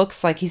 He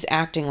looks like he's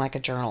acting like a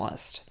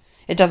journalist.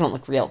 It doesn't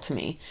look real to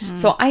me.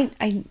 So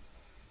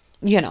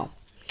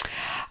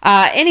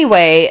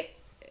anyway,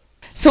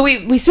 so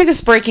we see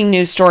this breaking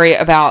news story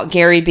about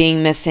Gary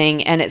being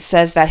missing, and it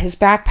says that his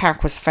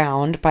backpack was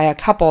found by a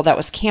couple that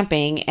was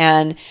camping,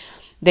 and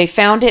they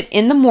found it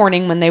in the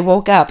morning when they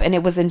woke up, and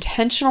it was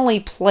intentionally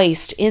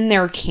placed in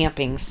their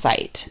camping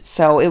site.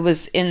 So it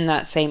was in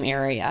that same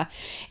area.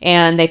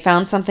 And they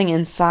found something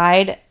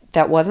inside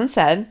that wasn't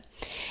said.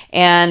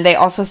 And they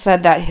also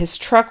said that his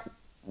truck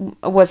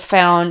was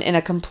found in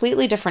a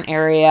completely different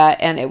area,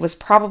 and it was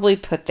probably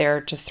put there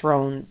to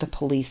throw the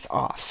police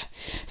off.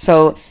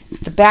 So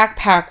the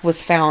backpack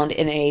was found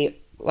in a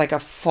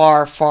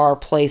far, far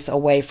place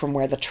away from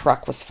where the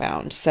truck was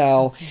found.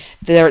 So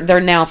they're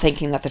now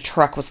thinking that the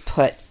truck was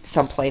put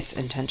someplace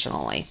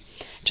intentionally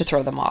to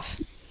throw them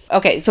off.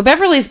 Okay, so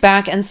Beverly's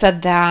back and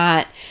said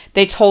that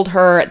they told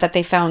her that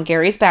they found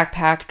Gary's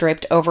backpack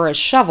draped over a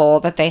shovel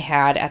that they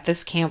had at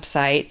this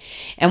campsite.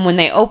 And when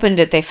they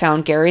opened it, they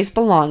found Gary's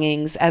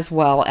belongings as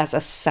well as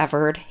a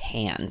severed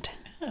hand.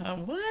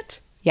 What?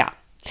 Yeah.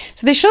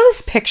 So they show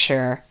this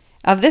picture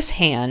of this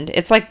hand.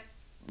 It's like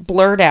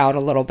blurred out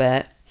a little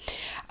bit.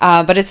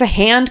 But it's a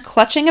hand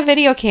clutching a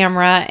video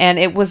camera, and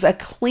it was a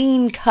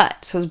clean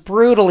cut. So it was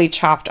brutally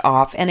chopped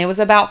off, and it was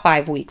about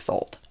 5 weeks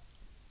old.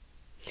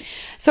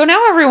 So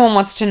now everyone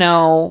wants to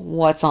know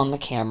what's on the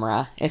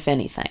camera, if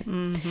anything.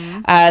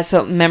 Mm-hmm.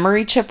 So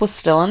memory chip was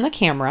still in the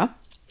camera.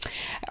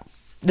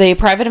 The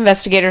private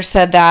investigator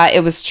said that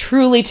it was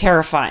truly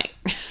terrifying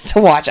to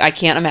watch. I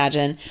can't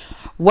imagine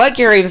what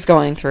Gary was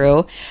going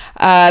through.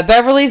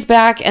 Beverly's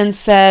back and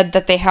said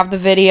that they have the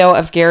video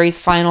of Gary's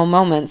final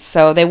moments.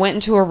 So they went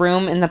into a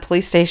room in the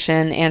police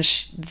station, and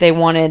they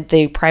wanted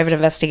the private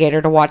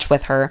investigator to watch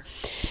with her.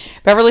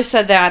 Beverly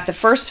said that the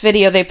first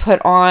video they put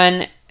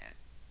on,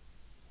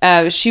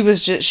 she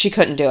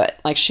couldn't do it.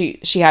 Like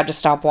she had to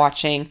stop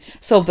watching.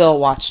 So Bill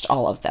watched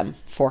all of them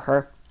for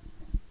her.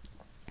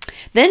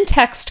 Then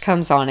text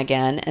comes on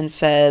again and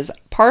says,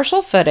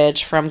 partial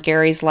footage from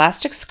Gary's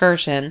last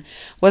excursion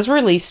was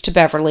released to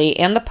Beverly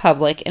and the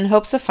public in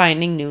hopes of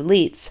finding new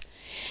leads.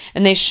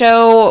 And they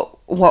show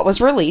what was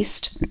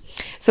released.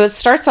 So it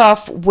starts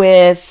off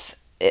with,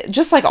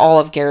 just like all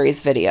of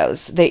Gary's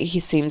videos, he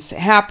seems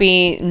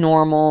happy,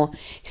 normal.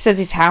 He says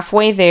he's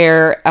halfway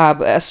there.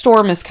 A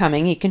storm is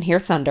coming. He can hear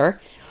thunder.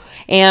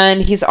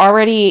 And he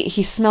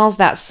smells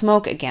that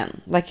smoke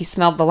again, like he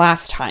smelled the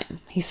last time.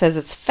 He says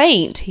it's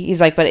faint.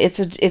 He's like, but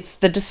it's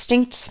the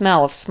distinct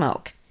smell of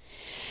smoke.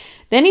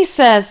 Then he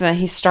says that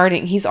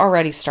he's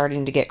already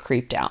starting to get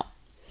creeped out.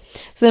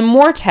 So then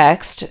more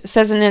text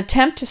says, in an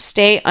attempt to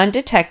stay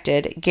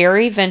undetected,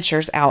 Gary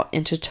ventures out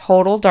into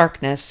total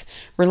darkness,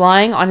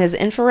 relying on his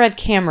infrared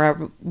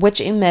camera,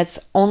 which emits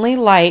only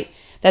light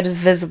that is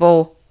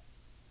visible,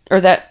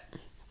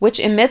 which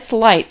emits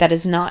light that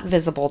is not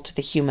visible to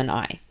the human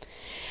eye.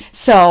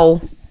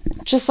 So,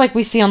 just like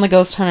we see on the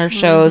Ghost Hunter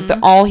shows, that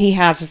all he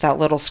has is that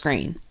little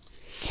screen.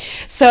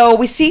 So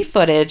we see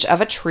footage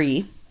of a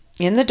tree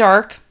in the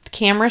dark, the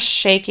camera's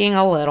shaking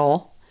a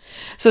little.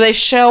 So they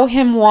show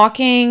him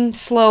walking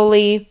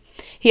slowly.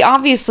 He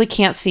obviously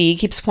can't see. He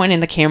keeps pointing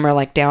the camera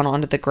like down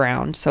onto the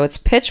ground. So it's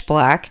pitch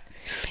black.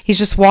 He's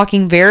just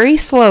walking very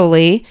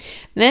slowly.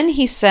 Then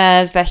he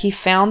says that he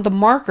found the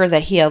marker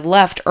that he had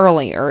left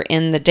earlier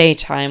in the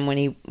daytime when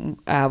he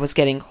was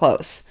getting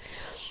close.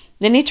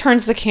 Then he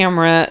turns the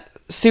camera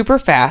super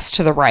fast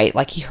to the right,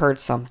 like he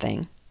heard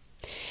something.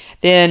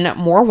 Then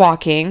more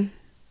walking.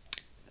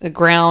 The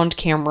ground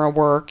camera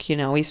work,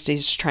 he's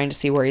just trying to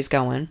see where he's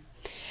going.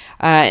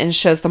 And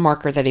shows the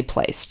marker that he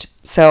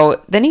placed.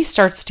 So then he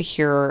starts to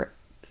hear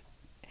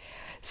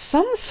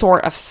some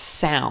sort of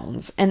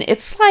sounds. And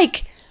it's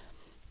like,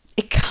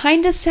 it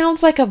kind of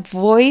sounds like a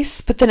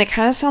voice, but then it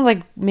kind of sounds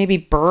like maybe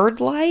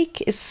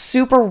bird-like. It's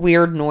super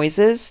weird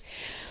noises.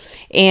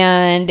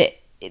 And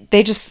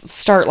they just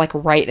start like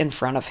right in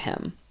front of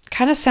him.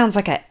 Kind of sounds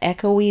like an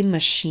echoey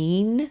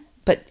machine,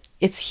 but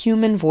it's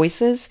human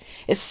voices.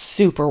 It's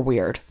super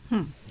weird.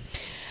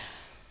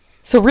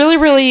 So really,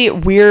 really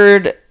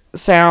weird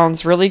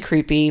sounds, really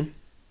creepy.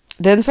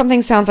 Then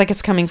something sounds like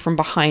it's coming from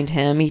behind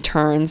him. He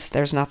turns.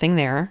 There's nothing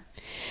there.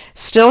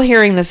 Still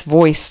hearing this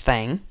voice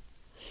thing.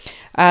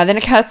 Then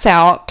it cuts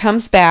out,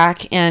 comes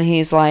back, and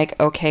he's like,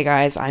 okay,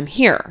 guys, I'm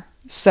here.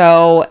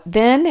 So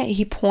then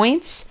he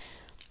points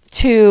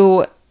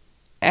to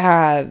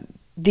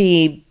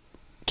the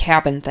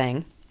cabin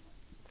thing.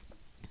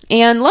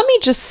 And let me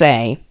just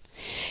say,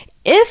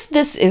 if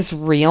this is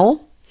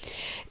real,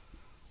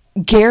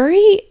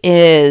 Gary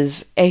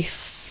is a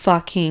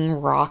fucking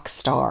rock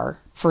star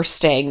for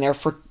staying there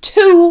for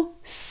 2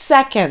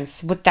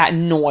 seconds with that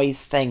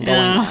noise thing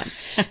going on,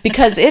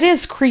 because it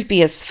is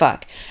creepy as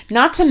fuck.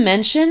 Not to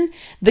mention,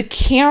 the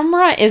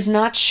camera is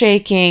not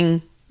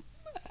shaking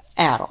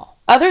at all.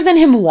 Other than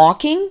him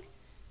walking,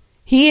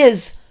 he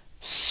is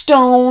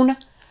stone,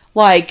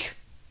 like,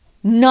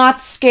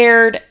 not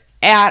scared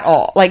at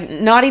all. Like,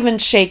 not even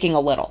shaking a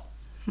little.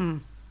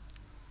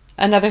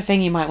 Another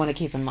thing you might want to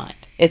keep in mind.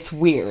 It's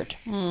weird.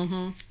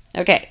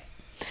 Okay.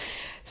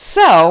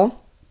 So,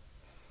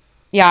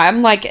 yeah,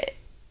 I'm like,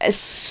 as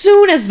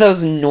soon as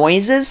those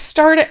noises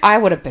started, I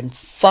would have been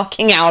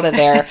fucking out of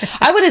there.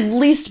 I would at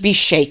least be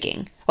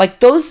shaking. Like,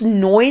 those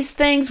noise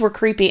things were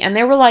creepy, and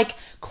they were, like,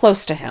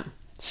 close to him.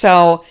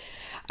 So,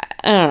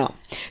 I don't know.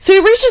 So he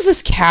reaches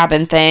this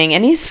cabin thing,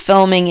 and he's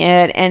filming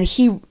it, and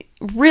he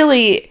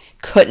really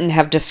couldn't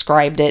have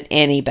described it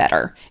any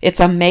better. It's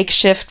a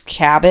makeshift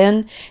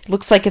cabin. It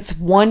looks like it's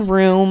one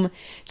room.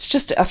 It's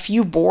just a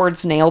few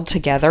boards nailed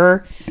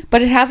together,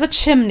 but it has a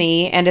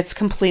chimney and it's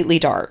completely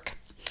dark.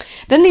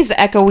 Then these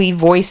echoey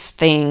voice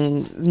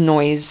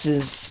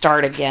noises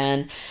start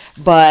again,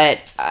 but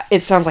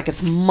it sounds like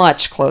it's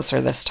much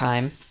closer this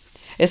time.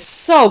 It's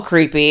so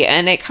creepy,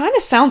 and it kind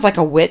of sounds like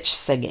a witch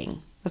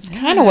singing. That's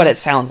kind of what it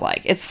sounds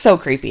like. It's so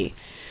creepy.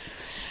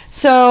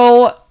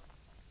 So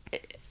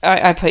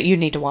I put, you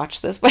need to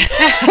watch this.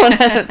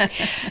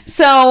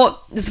 So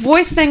this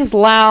voice thing's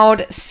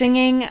loud,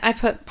 singing, I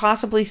put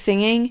possibly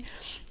singing,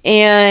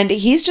 and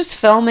he's just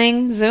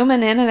filming,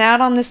 zooming in and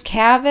out on this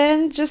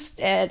cabin,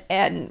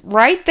 and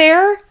right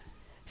there,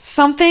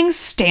 something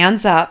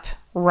stands up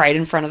right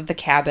in front of the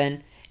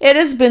cabin. It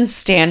has been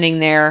standing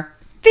there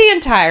the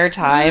entire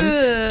time,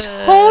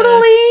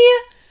 totally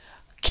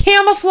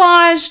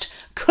camouflaged,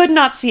 could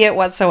not see it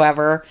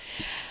whatsoever.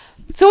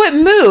 So it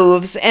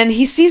moves, and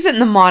he sees it in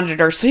the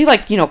monitor, so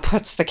he,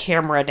 puts the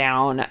camera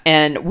down,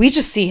 and we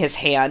just see his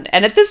hand.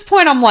 And at this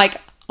point, I'm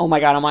like, oh my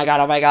God, oh my God,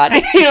 oh my God.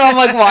 I'm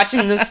like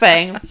watching this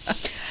thing.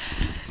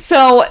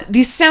 So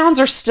these sounds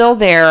are still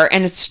there,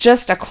 and it's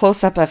just a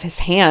close-up of his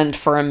hand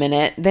for a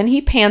minute. Then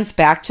he pans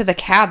back to the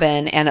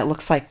cabin, and it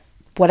looks like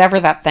whatever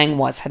that thing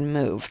was had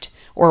moved,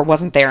 or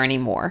wasn't there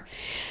anymore.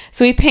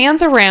 So he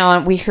pans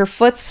around, we hear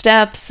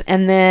footsteps,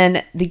 and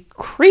then the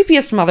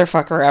creepiest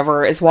motherfucker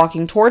ever is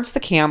walking towards the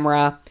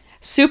camera.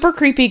 Super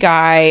creepy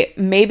guy,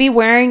 maybe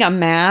wearing a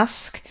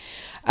mask.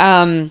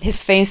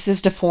 His face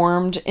is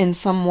deformed in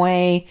some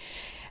way.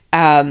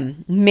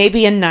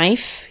 Maybe a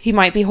knife. He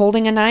might be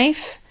holding a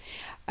knife.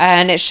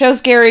 And it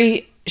shows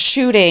Gary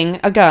shooting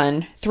a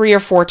gun 3 or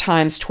 4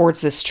 times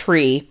towards this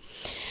tree.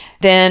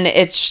 Then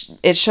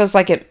it shows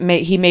like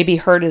he maybe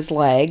hurt his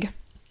leg.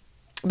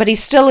 But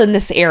he's still in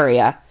this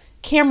area.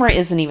 Camera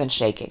isn't even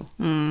shaking.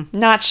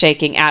 Not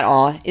shaking at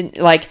all.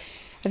 I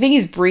think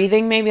he's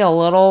breathing maybe a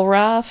little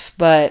rough,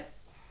 but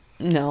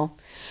no.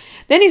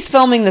 Then he's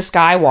filming this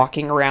guy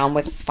walking around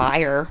with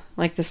fire.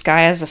 Like, this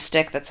guy has a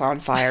stick that's on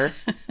fire.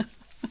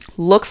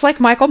 Looks like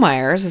Michael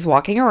Myers is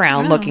walking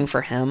around looking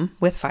for him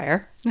with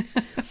fire.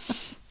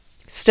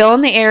 Still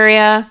in the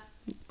area.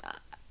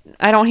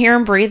 I don't hear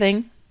him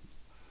breathing.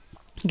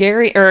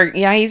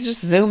 He's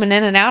just zooming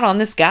in and out on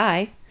this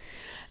guy.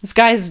 This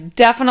guy's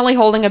definitely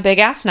holding a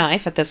big-ass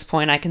knife at this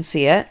point. I can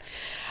see it.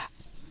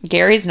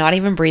 Gary's not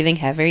even breathing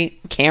heavy.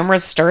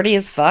 Camera's sturdy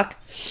as fuck.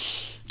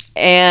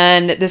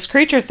 And this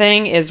creature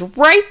thing is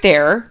right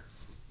there.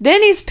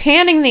 Then he's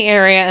panning the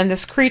area, and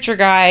this creature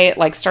guy,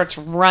 starts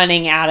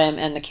running at him,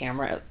 and the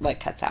camera,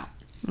 cuts out.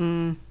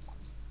 Then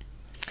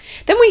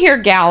we hear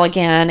Gal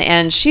again,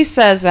 and she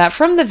says that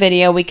from the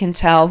video we can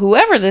tell,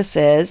 whoever this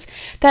is,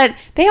 that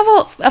they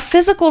have a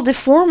physical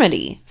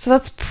deformity. So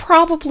that's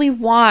probably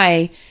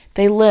why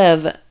they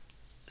live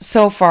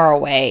so far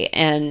away,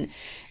 and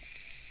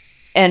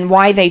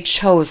why they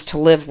chose to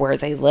live where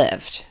they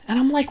lived. And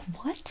I'm like,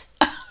 what?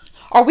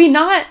 Are we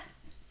not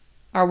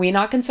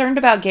concerned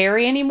about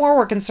Gary anymore?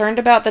 We're concerned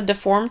about the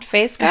deformed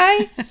face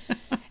guy?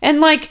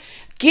 And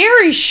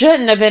Gary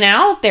shouldn't have been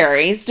out there.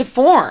 He's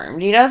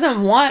deformed. He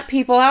doesn't want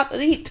people out.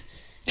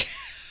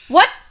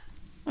 What?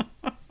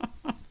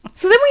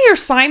 So then we hear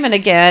Simon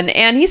again,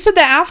 and he said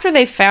that after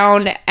they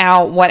found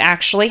out what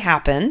actually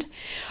happened,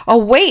 a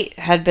weight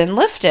had been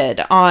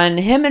lifted on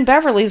him and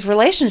Beverly's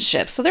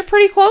relationship. So they're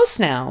pretty close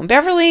now.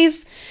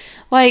 Beverly's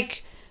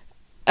like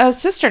a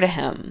sister to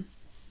him.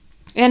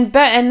 And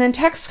then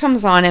text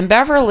comes on, and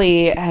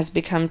Beverly has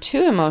become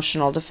too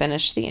emotional to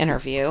finish the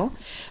interview,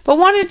 but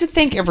wanted to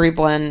thank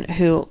everyone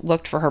who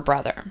looked for her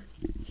brother.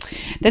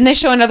 Then they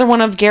show another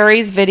one of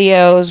Gary's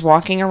videos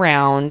walking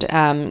around.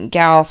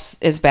 Gal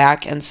is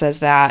back and says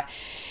that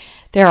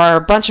there are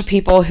a bunch of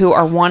people who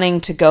are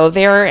wanting to go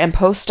there and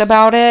post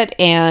about it,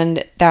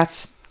 and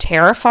that's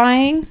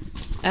terrifying.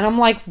 And I'm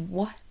like,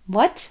 what?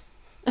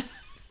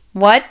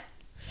 What?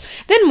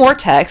 Then more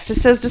text. It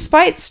says,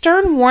 despite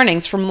stern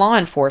warnings from law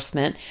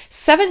enforcement,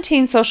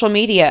 17 social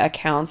media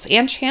accounts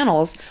and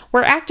channels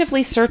were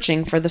actively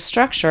searching for the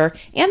structure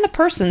and the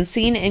person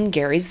seen in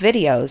Gary's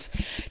videos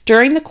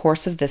during the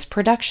course of this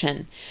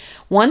production.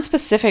 One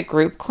specific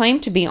group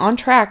claimed to be on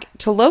track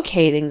to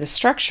locating the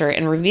structure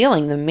and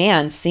revealing the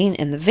man seen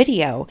in the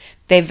video.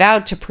 They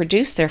vowed to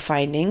produce their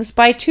findings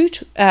by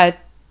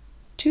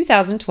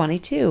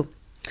 2022.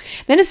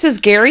 Then it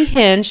says Gary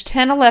Hinge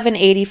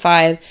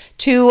 10/11/85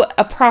 to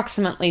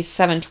approximately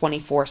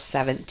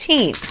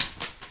 7/24/17.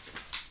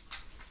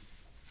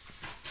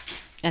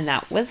 And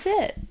that was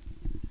it.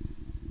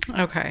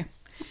 Okay.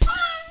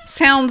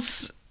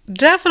 Sounds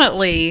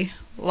definitely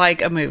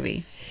like a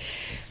movie.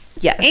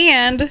 Yes.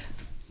 And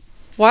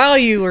while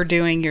you were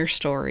doing your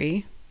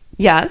story,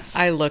 yes,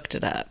 I looked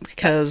it up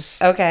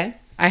because I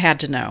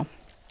had to know.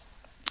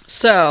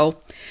 So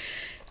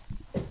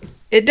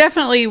it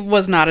definitely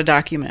was not a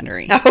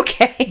documentary.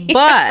 Okay.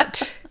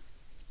 But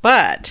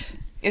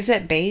is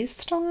it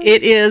based on?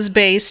 It is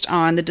based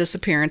on the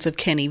disappearance of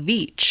Kenny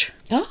Veach.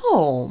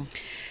 Oh.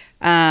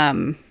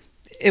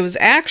 It was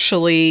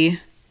actually,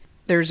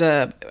 There's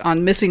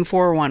on Missing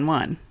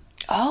 411.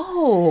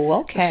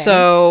 Oh, okay.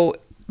 So,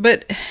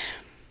 but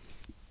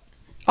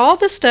all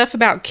the stuff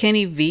about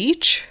Kenny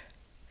Veach,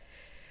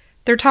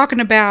 they're talking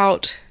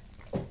about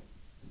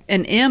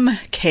an M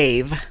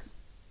cave.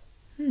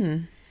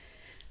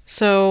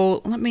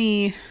 So let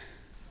me,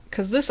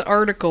 because this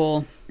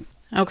article,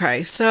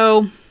 okay,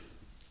 so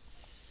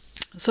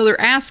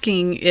they're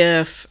asking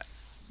if,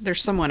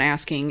 there's someone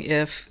asking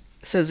if,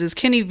 it says, is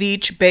Kenny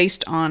Veach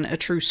based on a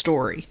true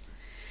story?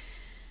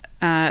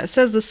 It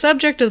says the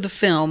subject of the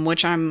film,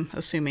 which I'm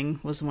assuming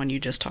was the one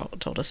you just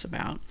told us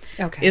about,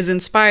 is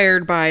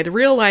inspired by the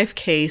real-life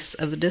case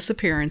of the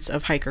disappearance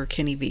of hiker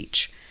Kenny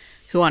Veach,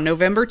 who on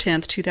November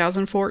 10th,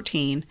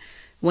 2014,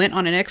 went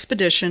on an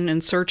expedition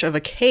in search of a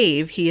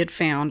cave he had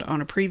found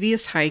on a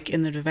previous hike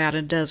in the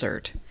Nevada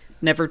desert,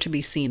 never to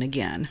be seen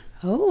again.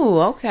 Oh,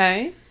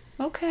 okay.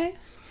 Okay.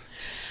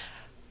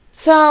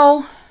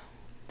 So,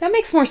 that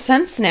makes more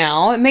sense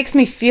now. It makes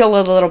me feel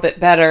a little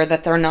bit better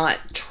that they're not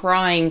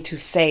trying to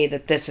say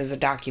that this is a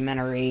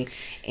documentary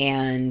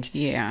and,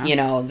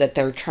 that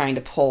they're trying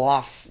to pull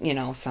off,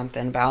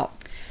 something about.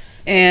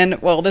 And,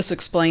 well, this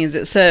explains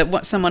it. Said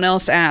what someone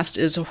else asked,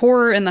 is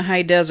Horror in the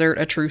High Desert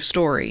a true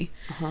story?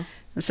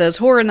 It says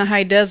Horror in the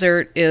High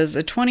Desert is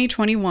a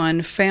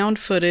 2021 found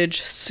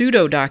footage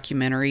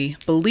pseudo-documentary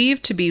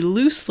believed to be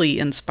loosely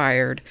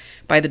inspired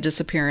by the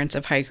disappearance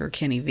of hiker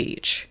Kenny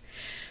Veach.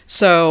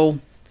 So,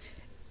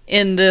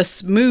 in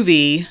this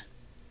movie,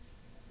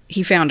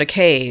 he found a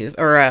cave,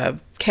 or a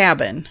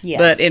cabin. Yes.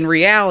 But in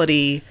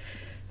reality,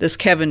 this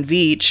Kevin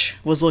Veach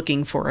was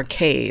looking for a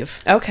cave.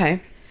 Okay.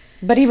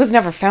 But he was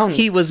never found.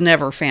 He was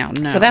never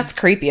found, no. So that's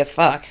creepy as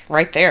fuck,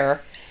 right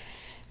there.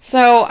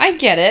 So, I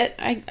get it.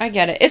 I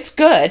get it. It's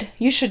good.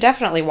 You should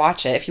definitely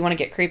watch it. If you want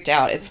to get creeped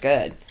out, it's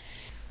good.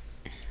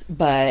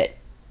 But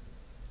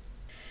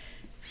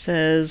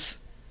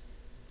says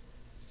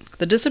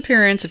the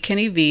disappearance of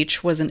Kenny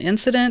Veach was an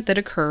incident that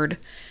occurred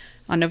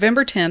on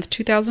November 10th,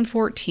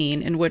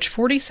 2014, in which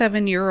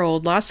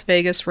 47-year-old Las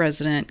Vegas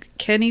resident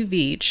Kenny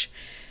Veach,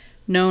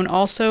 known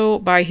also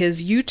by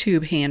his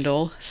YouTube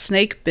handle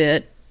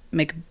Snakebit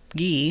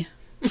McGee,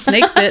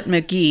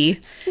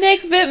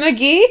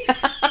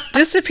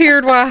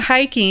 disappeared while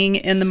hiking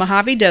in the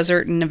Mojave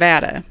Desert in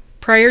Nevada.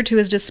 Prior to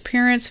his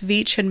disappearance,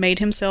 Veach had made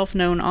himself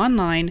known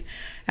online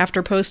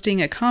after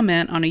posting a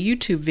comment on a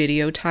YouTube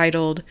video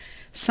titled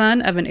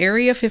Son of an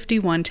Area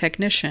 51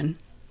 Technician,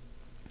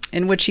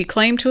 in which he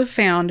claimed to have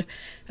found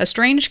a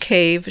strange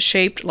cave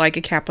shaped like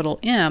a capital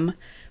M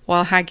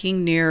while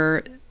hiking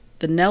near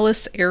the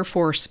Nellis Air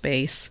Force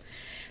Base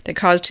that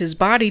caused his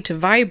body to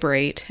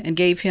vibrate and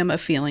gave him a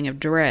feeling of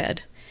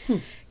dread.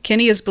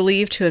 Kenny is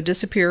believed to have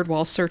disappeared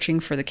while searching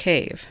for the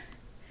cave.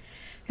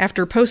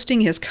 After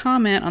posting his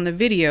comment on the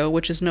video,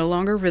 which is no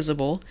longer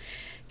visible,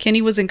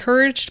 Kenny was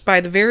encouraged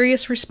by the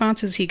various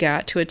responses he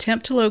got to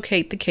attempt to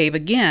locate the cave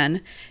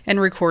again and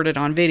record it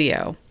on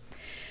video.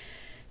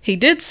 He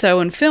did so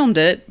and filmed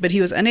it, but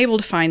he was unable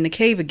to find the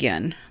cave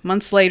again.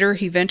 Months later,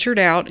 he ventured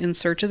out in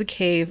search of the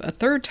cave a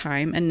third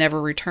time and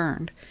never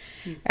returned.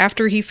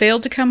 After he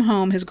failed to come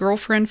home, his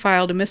girlfriend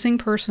filed a missing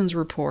persons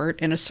report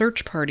and a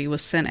search party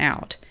was sent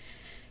out.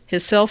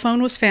 His cell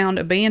phone was found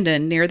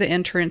abandoned near the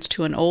entrance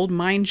to an old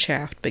mine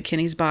shaft, but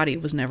Kenny's body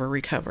was never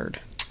recovered.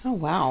 Oh,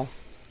 wow.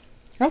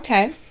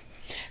 Okay.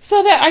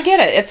 So that I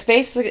get it. It's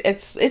basic.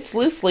 It's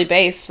loosely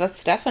based.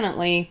 That's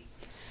definitely.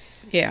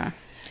 Yeah.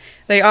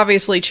 They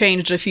obviously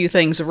changed a few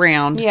things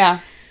around. Yeah.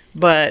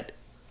 But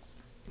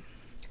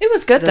it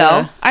was good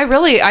though.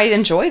 I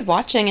enjoyed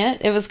watching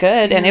it. It was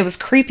good and it was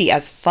creepy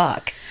as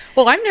fuck.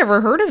 Well, I've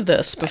never heard of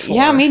this before.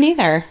 Yeah, me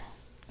neither.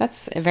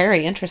 That's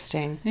very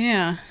interesting.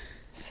 Yeah.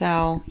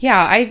 So,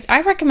 yeah,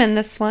 I recommend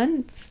this one.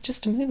 It's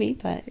just a movie,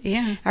 but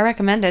yeah, I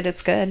recommend it.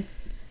 It's good.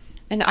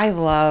 And I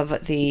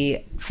love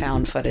the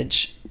found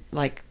footage,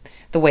 like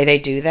the way they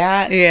do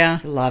that. Yeah.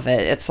 I love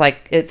it. It's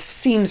like, it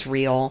seems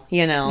real,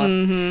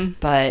 Mm-hmm.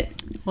 But.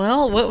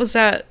 Well, what was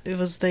that? It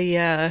was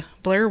the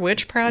Blair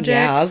Witch Project?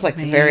 Yeah, it was like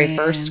the very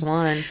first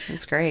one.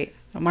 It's great.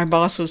 My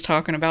boss was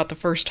talking about the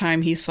first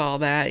time he saw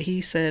that. He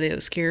said it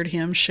scared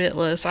him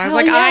shitless. I was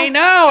yeah. I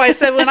know. I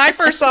said, when I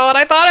first saw it,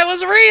 I thought it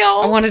was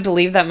real. I wanted to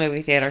leave that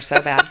movie theater so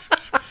bad.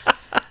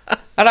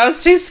 But I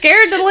was too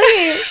scared to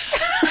leave.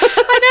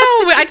 I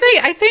know.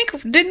 I think,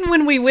 didn't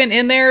when we went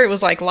in there, it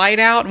was like light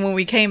out, and when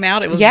we came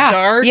out, it was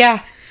dark?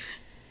 Yeah.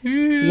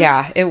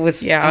 Yeah, it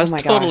was. Yeah, I was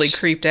totally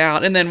creeped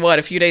out. And then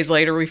a few days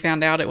later, we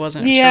found out it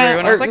wasn't true.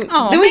 And I was like,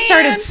 oh, then we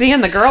started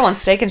seeing the girl on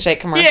Steak and Shake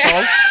commercials.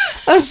 Yeah.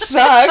 That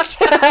sucked.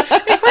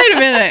 Wait a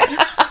minute.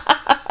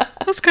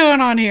 What's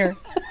going on here?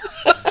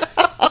 Why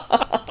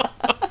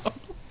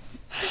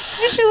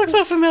does she look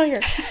so familiar?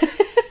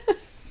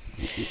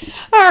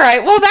 All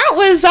right. Well, that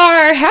was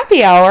our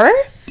happy hour.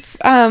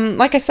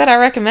 Like I said, I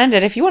recommend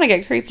it. If you want to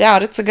get creeped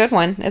out, it's a good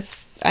one.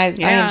 I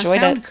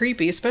enjoyed it. It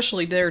creepy,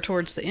 especially there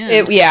towards the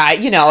end.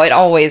 It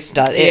always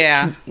does.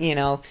 Yeah.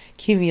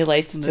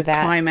 Accumulates to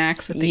that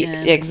climax at the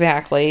end.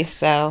 Exactly.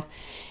 So,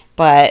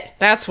 but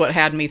that's what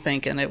had me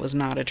thinking it was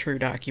not a true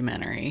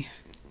documentary.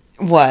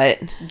 What?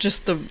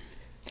 Just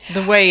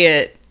The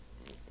way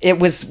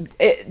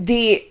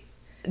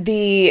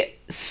the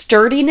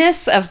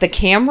sturdiness of the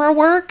camera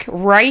work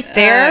right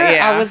there.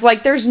 Yeah. I was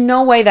like, there's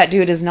no way that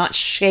dude is not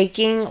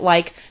shaking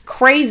like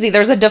crazy.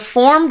 There's a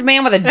deformed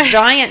man with a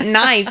giant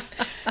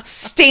knife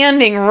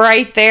standing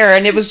right there,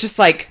 and it was just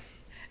like,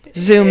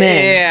 zoom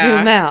in,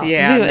 zoom out.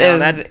 Yeah,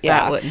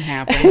 that wouldn't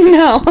happen.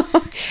 No.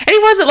 And he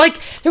wasn't like,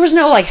 there was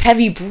no like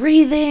heavy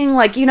breathing.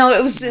 Like, you know,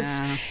 it was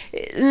just,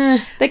 they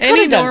could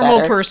Any have done normal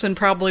better. person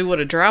probably would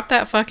have dropped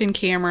that fucking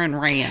camera and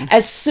ran.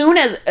 As soon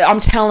as, I'm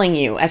telling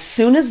you, as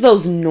soon as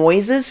those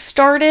noises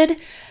started,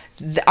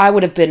 I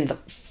would have been the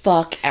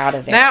fuck out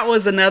of there. That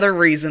was another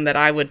reason that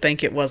I would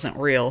think it wasn't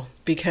real.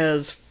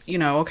 Because, you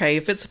know, okay,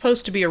 if it's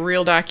supposed to be a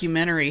real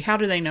documentary, how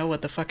do they know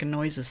what the fucking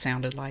noises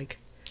sounded like?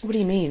 What do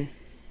you mean?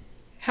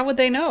 How would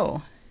they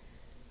know?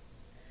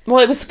 Well,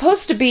 it was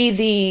supposed to be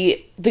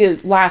the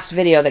last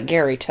video that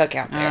Gary took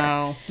out there.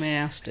 Oh,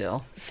 yeah,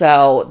 still.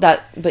 So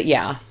but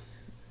yeah.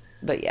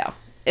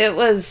 It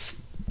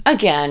was,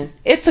 again,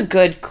 it's a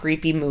good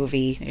creepy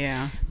movie.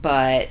 Yeah.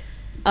 But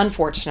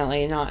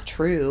unfortunately not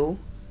true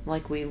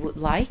like we would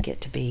like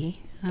it to be.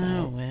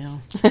 Oh,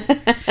 well.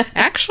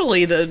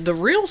 Actually, the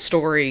real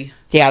story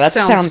that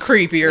sounds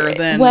creepier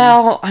than...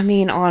 Well, I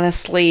mean,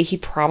 honestly, he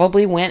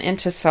probably went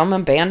into some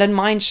abandoned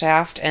mine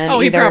shaft and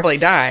he probably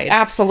died.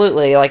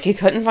 Absolutely. Like, he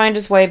couldn't find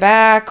his way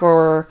back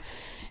or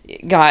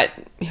got...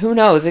 Who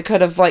knows? It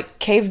could have, like,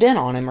 caved in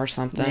on him or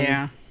something.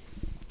 Yeah.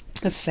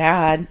 It's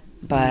sad,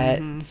 but...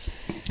 Mm-hmm.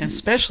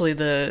 Especially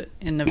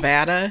in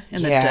Nevada,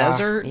 in the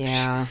desert.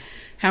 Yeah.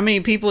 How many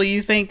people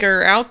you think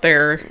are out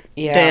there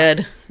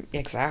dead?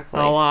 Exactly.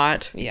 A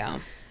lot. Yeah.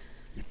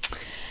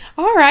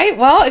 All right.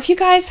 Well, if you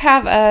guys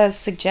have a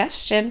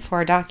suggestion for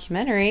a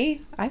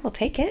documentary, I will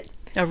take it.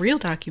 A real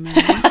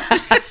documentary.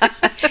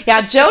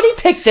 Yeah, Jody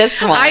picked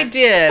this one. I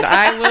did.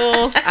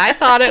 I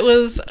thought it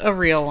was a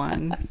real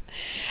one.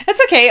 It's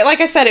okay.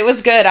 Like I said, it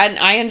was good.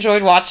 I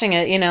enjoyed watching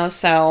it, you know,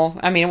 so,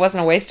 I mean, it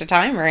wasn't a waste of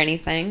time or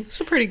anything. It's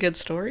a pretty good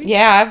story.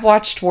 Yeah, I've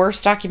watched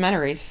worse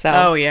documentaries, so.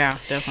 Oh, yeah,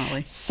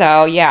 definitely.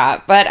 So,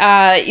 yeah.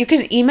 But you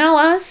can email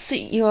us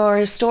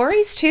your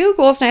stories to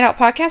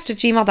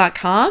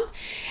ghouls.nightoutpodcast@gmail.com.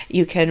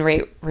 You can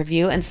rate,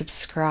 review, and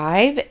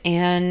subscribe,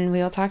 and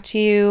we'll talk to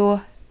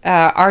you.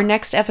 Our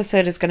next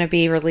episode is going to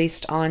be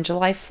released on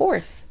July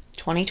 4th,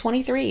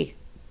 2023.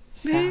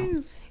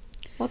 So,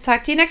 we'll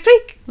talk to you next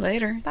week.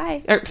 Later.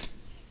 Bye.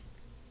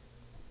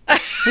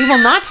 We will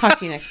not talk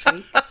to you next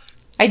week.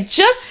 I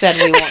just said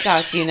we won't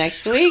talk to you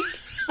next week.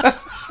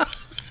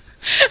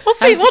 We'll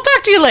see. We'll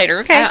talk to you later,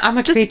 okay? I'm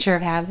a creature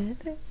of habit.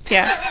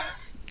 Yeah.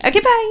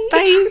 Okay, bye.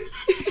 Bye.